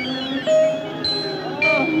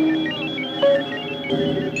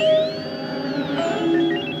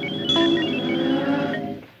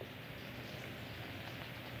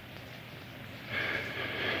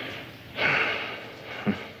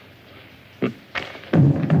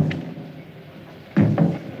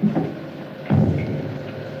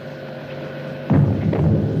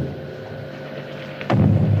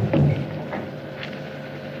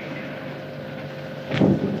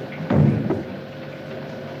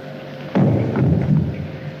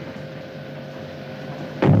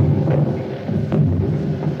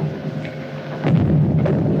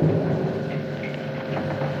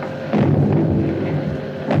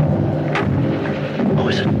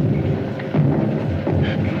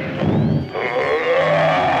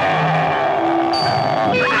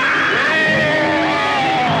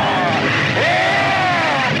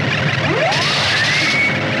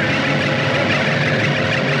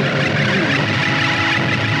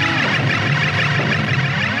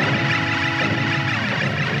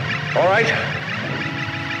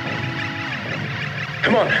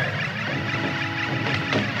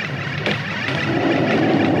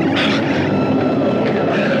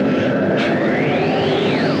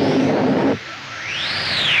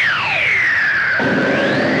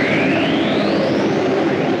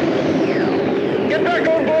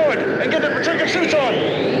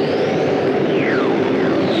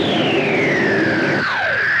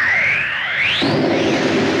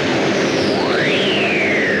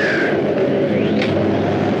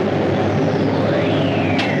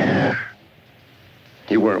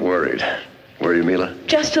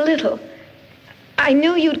 Just a little. I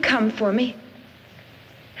knew you'd come for me.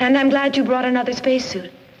 And I'm glad you brought another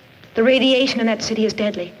spacesuit. The radiation in that city is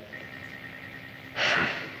deadly.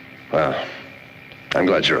 Well, I'm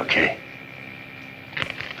glad you're okay.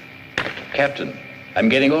 Captain, I'm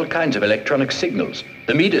getting all kinds of electronic signals.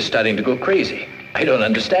 The meter's starting to go crazy. I don't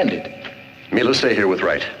understand it. Mila, stay here with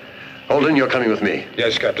Wright. Holden, you're coming with me.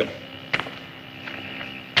 Yes, Captain.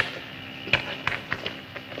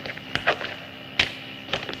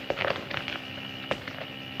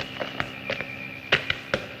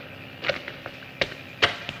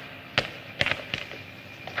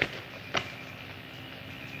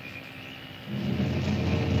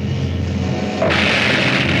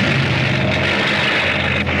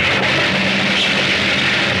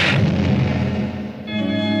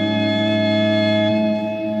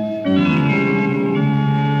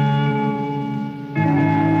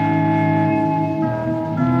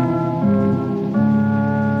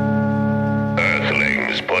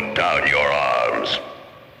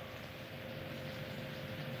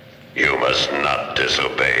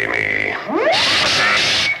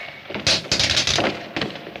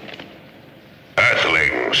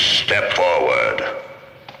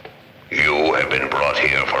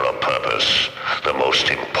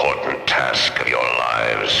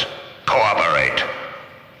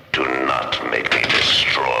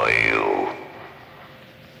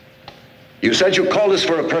 You said you called us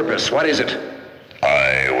for a purpose. What is it?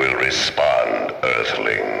 I will respond,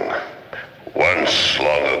 Earthling. Once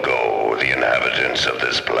long ago, the inhabitants of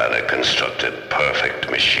this planet constructed perfect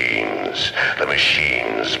machines. The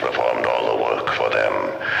machines performed all the work for them.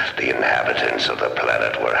 The inhabitants of the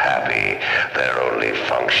planet were happy. Their only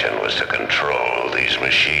function was to control these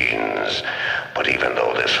machines. But even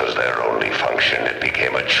though this was their only function, it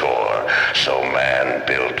became a chore. So man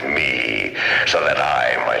built me so that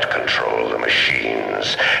I might control the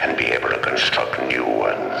machines and be able to construct new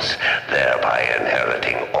ones, thereby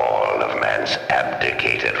inheriting all of man's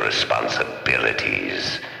abdicated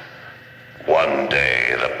responsibilities. One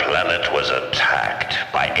day, the planet was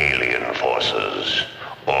attacked by alien forces.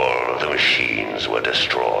 All of the machines were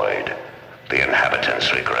destroyed. The inhabitants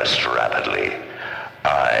regressed rapidly.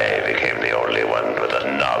 I became the only one with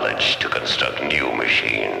the knowledge to construct new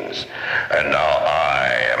machines. And now I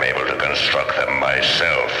am able to construct them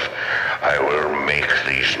myself. I will make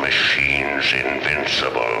these machines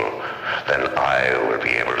invincible. Then I will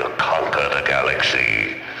be able to conquer the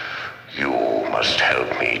galaxy. You must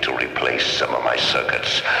help me to replace some of my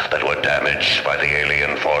circuits that were damaged by the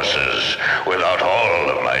alien forces. Without all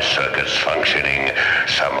of my circuits functioning,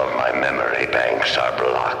 some of my memory banks are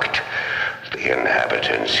blocked. The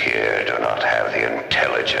inhabitants here do not have the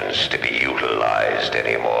intelligence to be utilized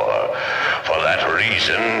anymore. For that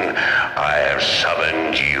reason, I have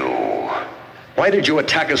summoned you. Why did you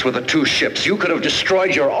attack us with the 2 ships? You could have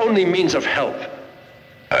destroyed your only means of help.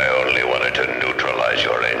 I only wanted to neutralize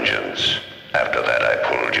your engines. After that, I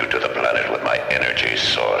pulled you to the planet with my energy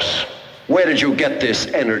source. Where did you get this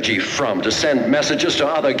energy from? To send messages to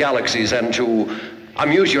other galaxies and to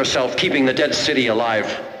amuse yourself keeping the dead city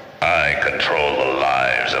alive? I control the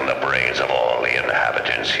lives and the brains of all the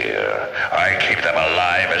inhabitants here. I keep them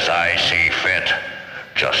alive as I see fit.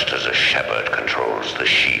 Just as a shepherd controls the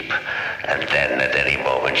sheep, and then at any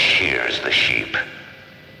moment shears the sheep.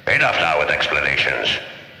 Enough now with explanations.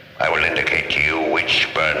 I will indicate to you which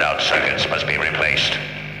burned out circuits must be replaced.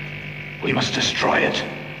 We must destroy it.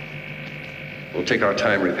 We'll take our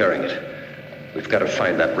time repairing it. We've got to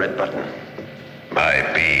find that red button. My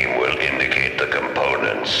beam will indicate the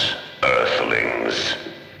components. Earthlings.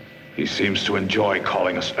 He seems to enjoy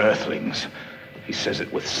calling us Earthlings. He says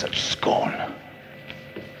it with such scorn.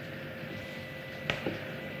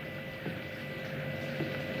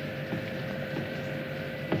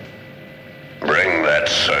 Bring that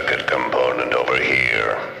circuit component over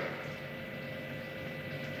here.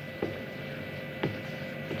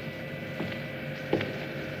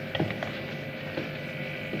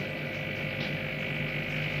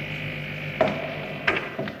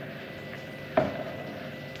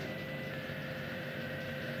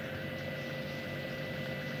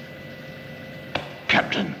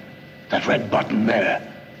 Captain, that red button there.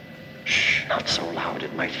 Shh, not so loud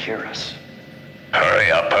it might hear us.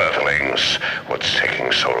 Hurry up, Earthlings. What's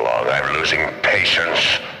taking so long? I'm losing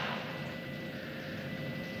patience.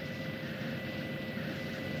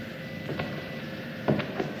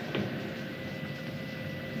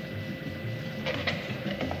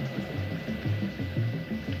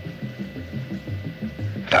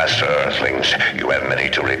 Faster, Earthlings. You have many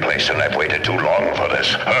to replace, and I've waited too long for this.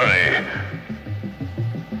 Hurry!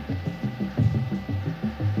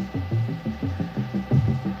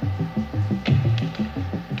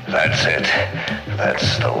 That's it.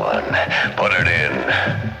 That's the one. Put it in.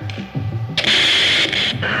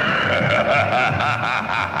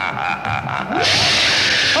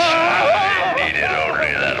 I needed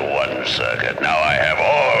only that one circuit. Now I have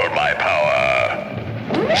all my power.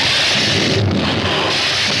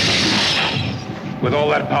 With all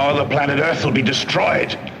that power, the planet Earth will be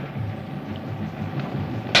destroyed.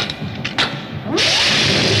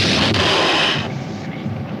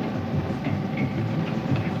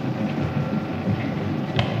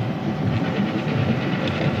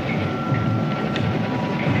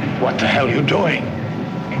 What the hell are you doing?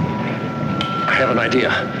 I have an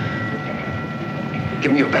idea.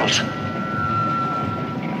 Give me your belt.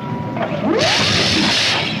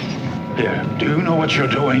 Here, do you know what you're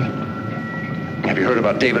doing? Have you heard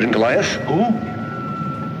about David and Goliath? Who?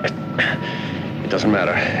 It doesn't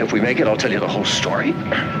matter. If we make it, I'll tell you the whole story.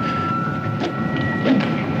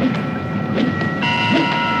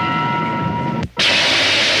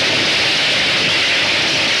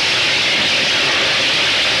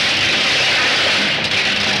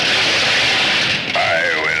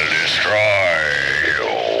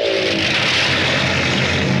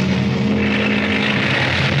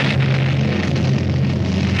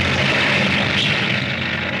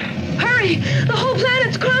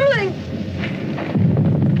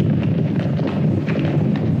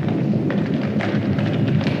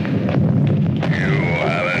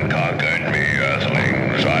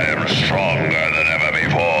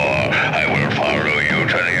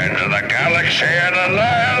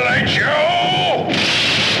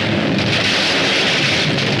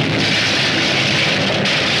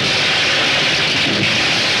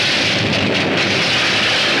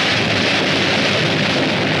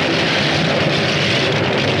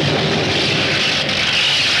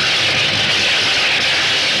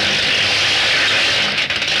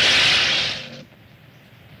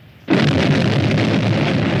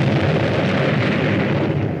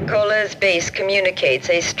 base communicates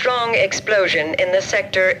a strong explosion in the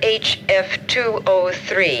sector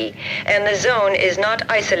HF203, and the zone is not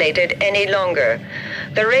isolated any longer.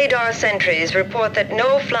 The radar sentries report that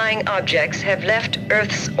no flying objects have left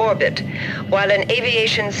Earth's orbit, while an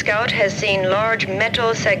aviation scout has seen large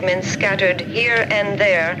metal segments scattered here and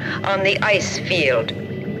there on the ice field.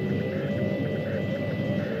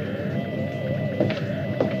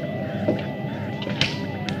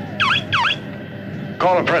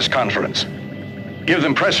 Call a press conference. Give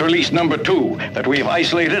them press release number 2 that we have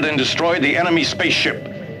isolated and destroyed the enemy spaceship.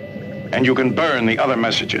 And you can burn the other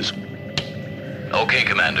messages. Okay,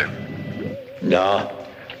 Commander. No,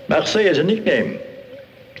 Marseille is a nickname.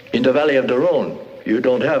 In the Valley of the Rhone, you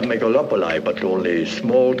don't have megalopoli, but only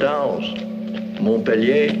small towns.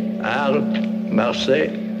 Montpellier, Arles, Marseille.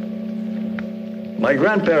 My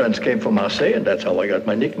grandparents came from Marseille, and that's how I got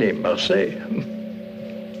my nickname, Marseille.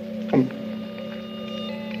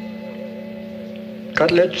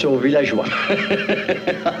 Cutlets au villageois.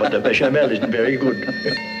 But the bechamel isn't very good.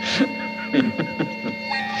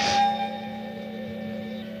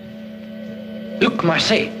 Look,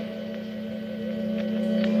 Marseille.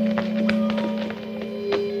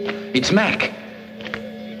 It's Mac.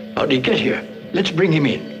 How'd he get here? Let's bring him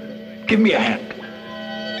in. Give me a hand.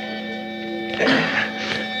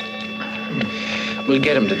 We'll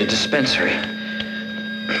get him to the dispensary.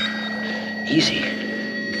 Easy.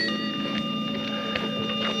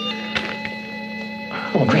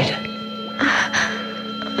 Oh, Greta.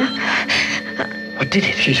 What did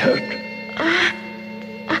it? She's hurt.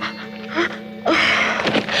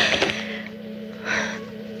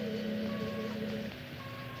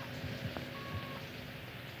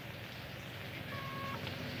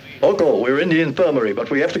 Oko, we're in the infirmary, but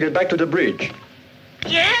we have to get back to the bridge.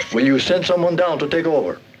 Yes? Will you send someone down to take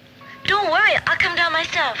over? Don't worry, I'll come down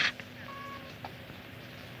myself.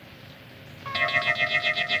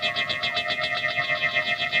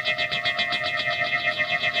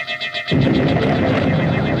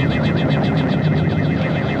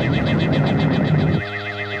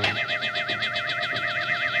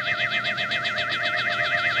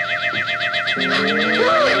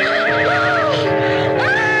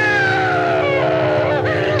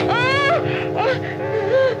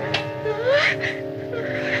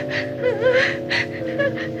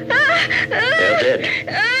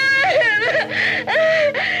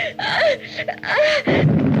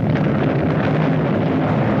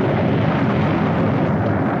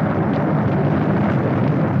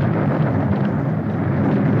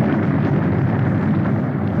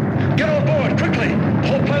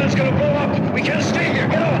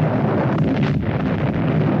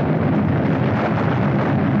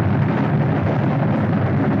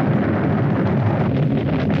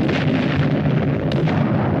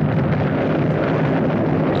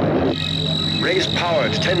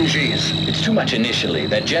 It's too much initially.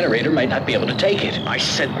 That generator might not be able to take it. I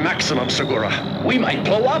said maximum, Segura. We might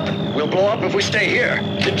blow up. We'll blow up if we stay here.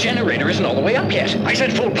 The generator isn't all the way up yet. I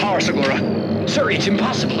said full power, Segura. Sir, it's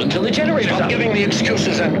impossible until the generator's up. Stop giving me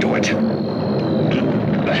excuses and do it. Here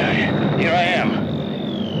I am.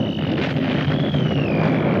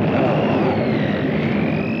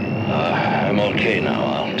 I'm okay now.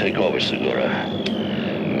 I'll take over, Segura.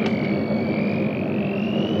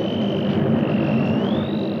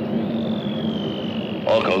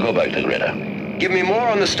 Orko, go back to Greta. Give me more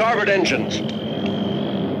on the starboard engines.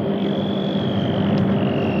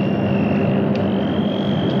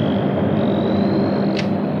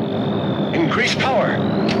 Increase power.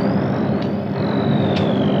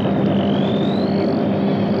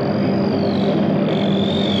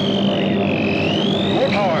 More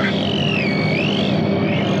power.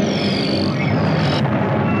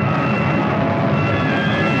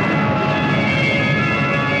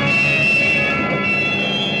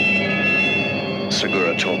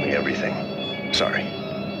 Segura told me everything. Sorry.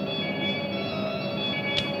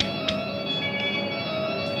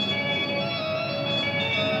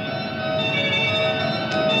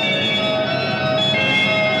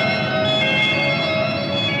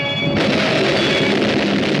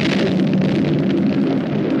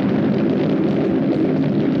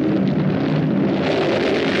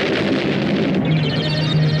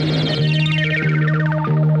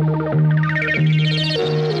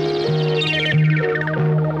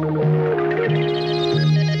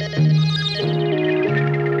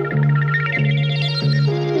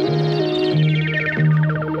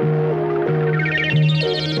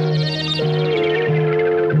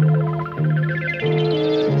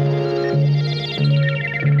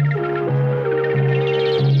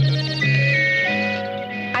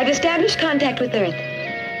 Contact with Earth.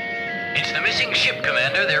 It's It's the missing ship,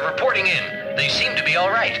 Commander. They're reporting in. They seem to be all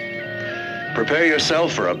right. Prepare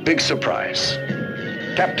yourself for a big surprise.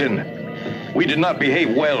 Captain, we did not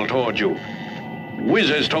behave well toward you.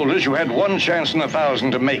 Wizards told us you had 1 chance in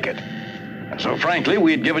 1,000 to make it. And so frankly,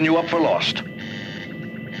 we had given you up for lost.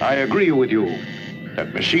 I agree with you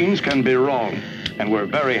that machines can be wrong, and we're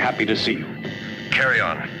very happy to see you. Carry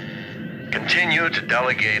on. Continue to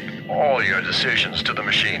delegate all your decisions to the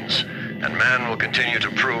machines, and man will continue to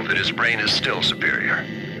prove that his brain is still superior.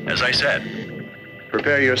 As I said,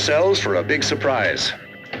 prepare yourselves for a big surprise.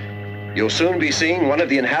 You'll soon be seeing one of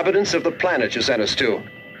the inhabitants of the planet you sent us to.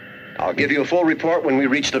 I'll give you a full report when we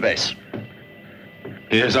reach the base.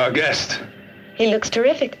 Here's our guest. He looks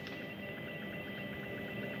terrific.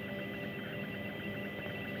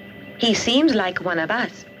 He seems like one of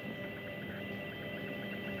us.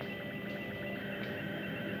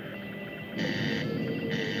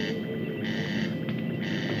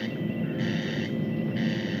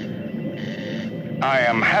 I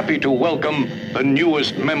am happy to welcome the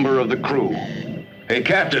newest member of the crew. Hey,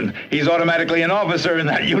 Captain, he's automatically an officer in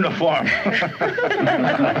that uniform.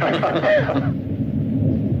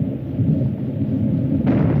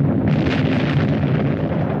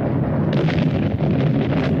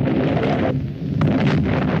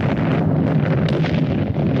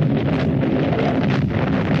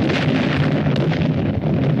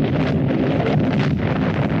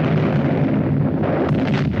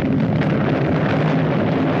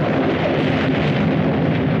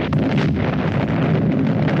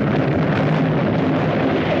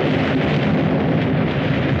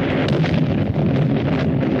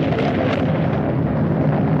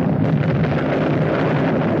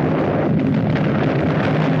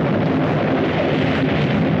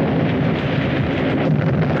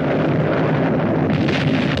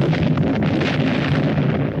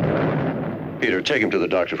 Take him to the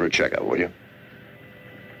doctor for a checkup, will you?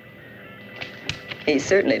 He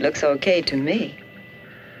certainly looks okay to me.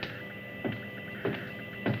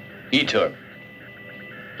 Etor,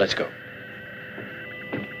 let's go.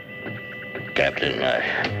 Captain,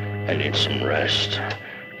 I need some rest.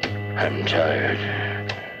 I'm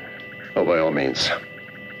tired. Oh, by all means.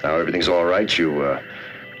 Now everything's all right. You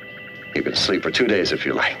can sleep for 2 days if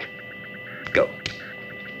you like. Go.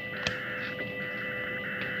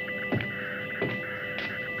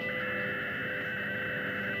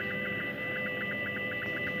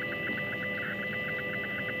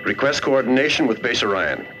 Request coordination with Base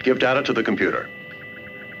Orion. Give data to the computer.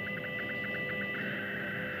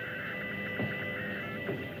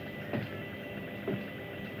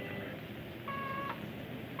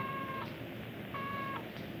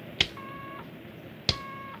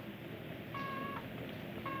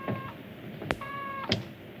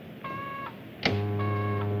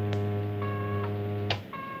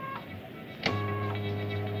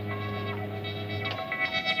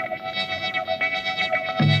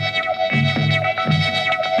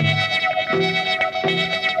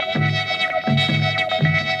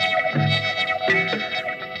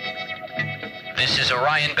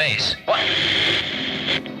 Orion base. What?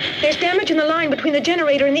 There's damage in the line between the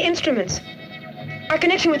generator and the instruments. Our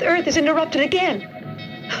connection with Earth is interrupted again.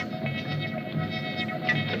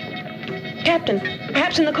 Captain,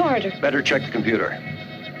 perhaps in the corridor. Better check the computer.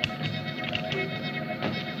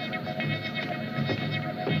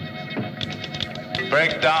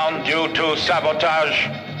 Breakdown due to sabotage.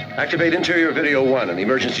 Activate interior video 1 and the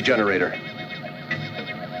emergency generator.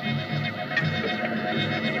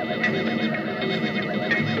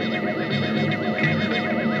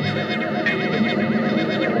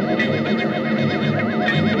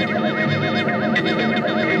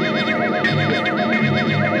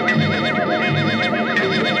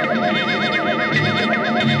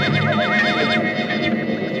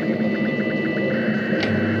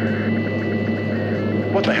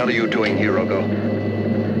 What the hell are you doing here, Ogo?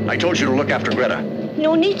 I told you to look after Greta.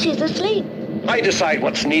 No need, she's asleep. I decide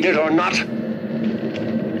what's needed or not.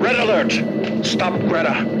 Red alert! Stop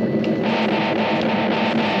Greta.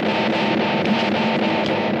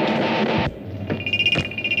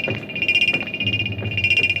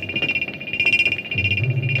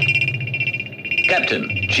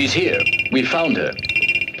 Captain, she's here. We found her.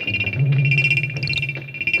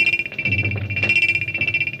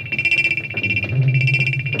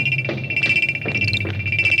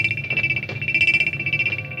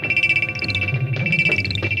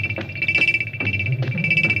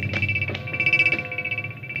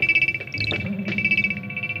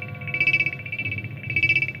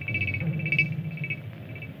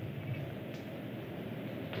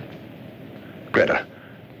 Greta,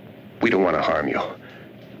 we don't want to harm you.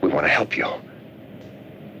 We want to help you.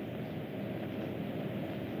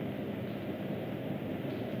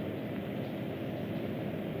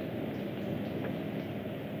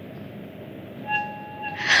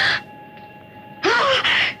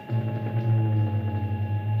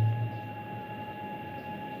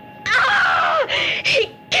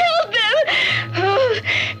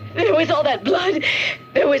 was all that blood.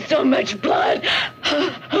 There was so much blood.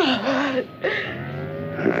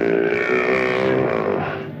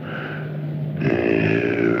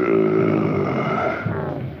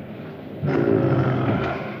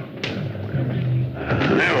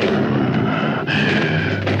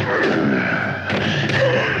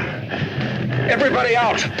 Everybody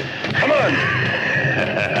out! Come on!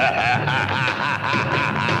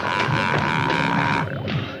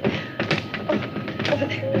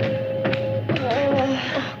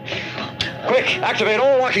 Quick, activate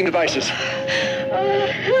all locking devices.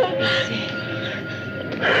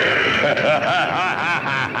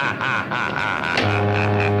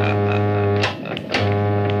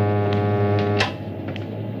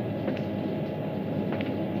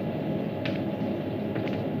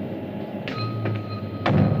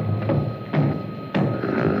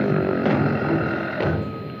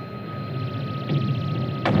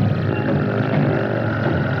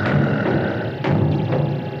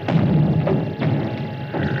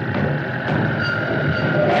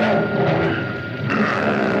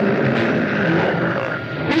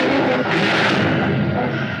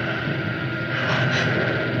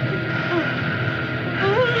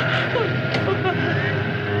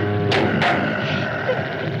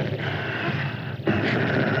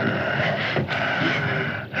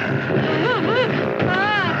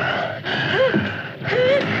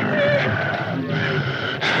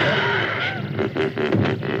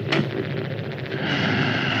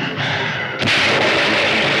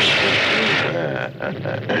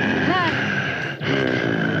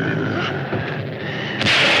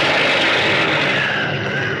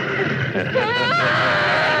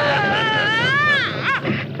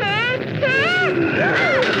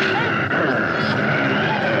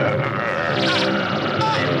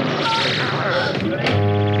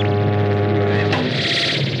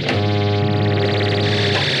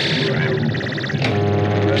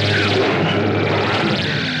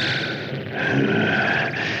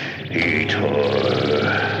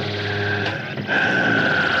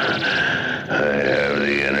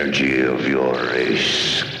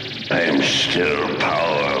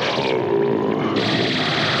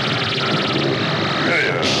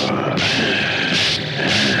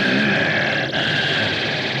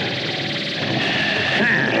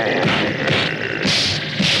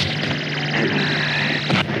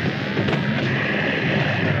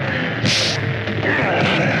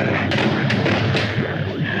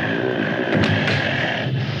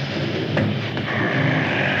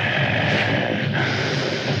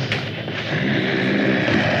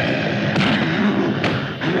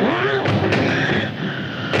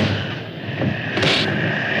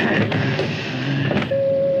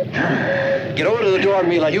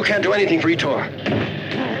 You can't do anything for Etor.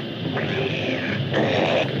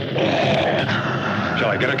 Shall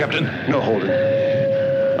I get her, Captain? No, Holden.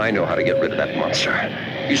 I know how to get rid of that monster.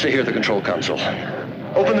 You stay here at the control console.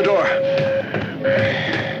 Open the door.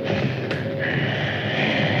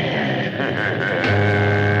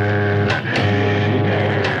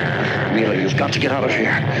 Mila, you've got to get out of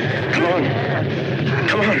here. Come on.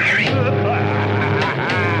 Come on, hurry.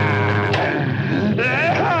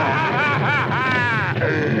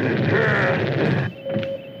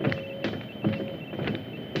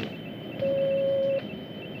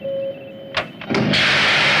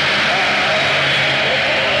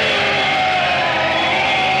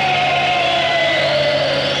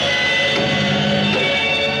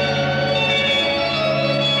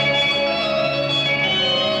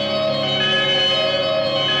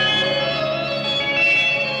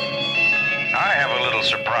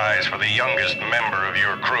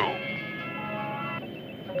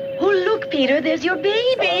 There's your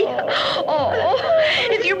baby. Oh,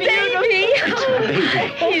 it's your baby. It's my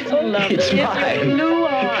baby. He's lovely. It's mine. Your blue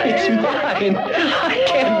eyes. It's mine. I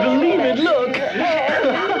can't believe it. Look.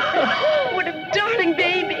 What a darling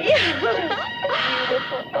baby.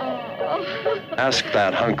 Ask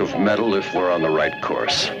that hunk of metal if we're on the right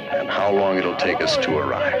course and how long it'll take us to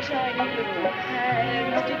arrive.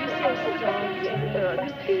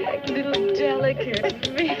 Little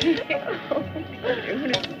delicate baby. Oh,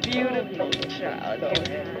 what a beautiful child.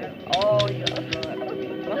 Oh,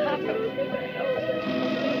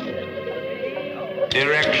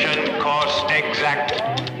 Direction, course exact.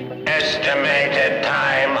 Estimated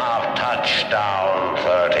time of touchdown,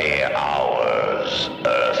 30 hours.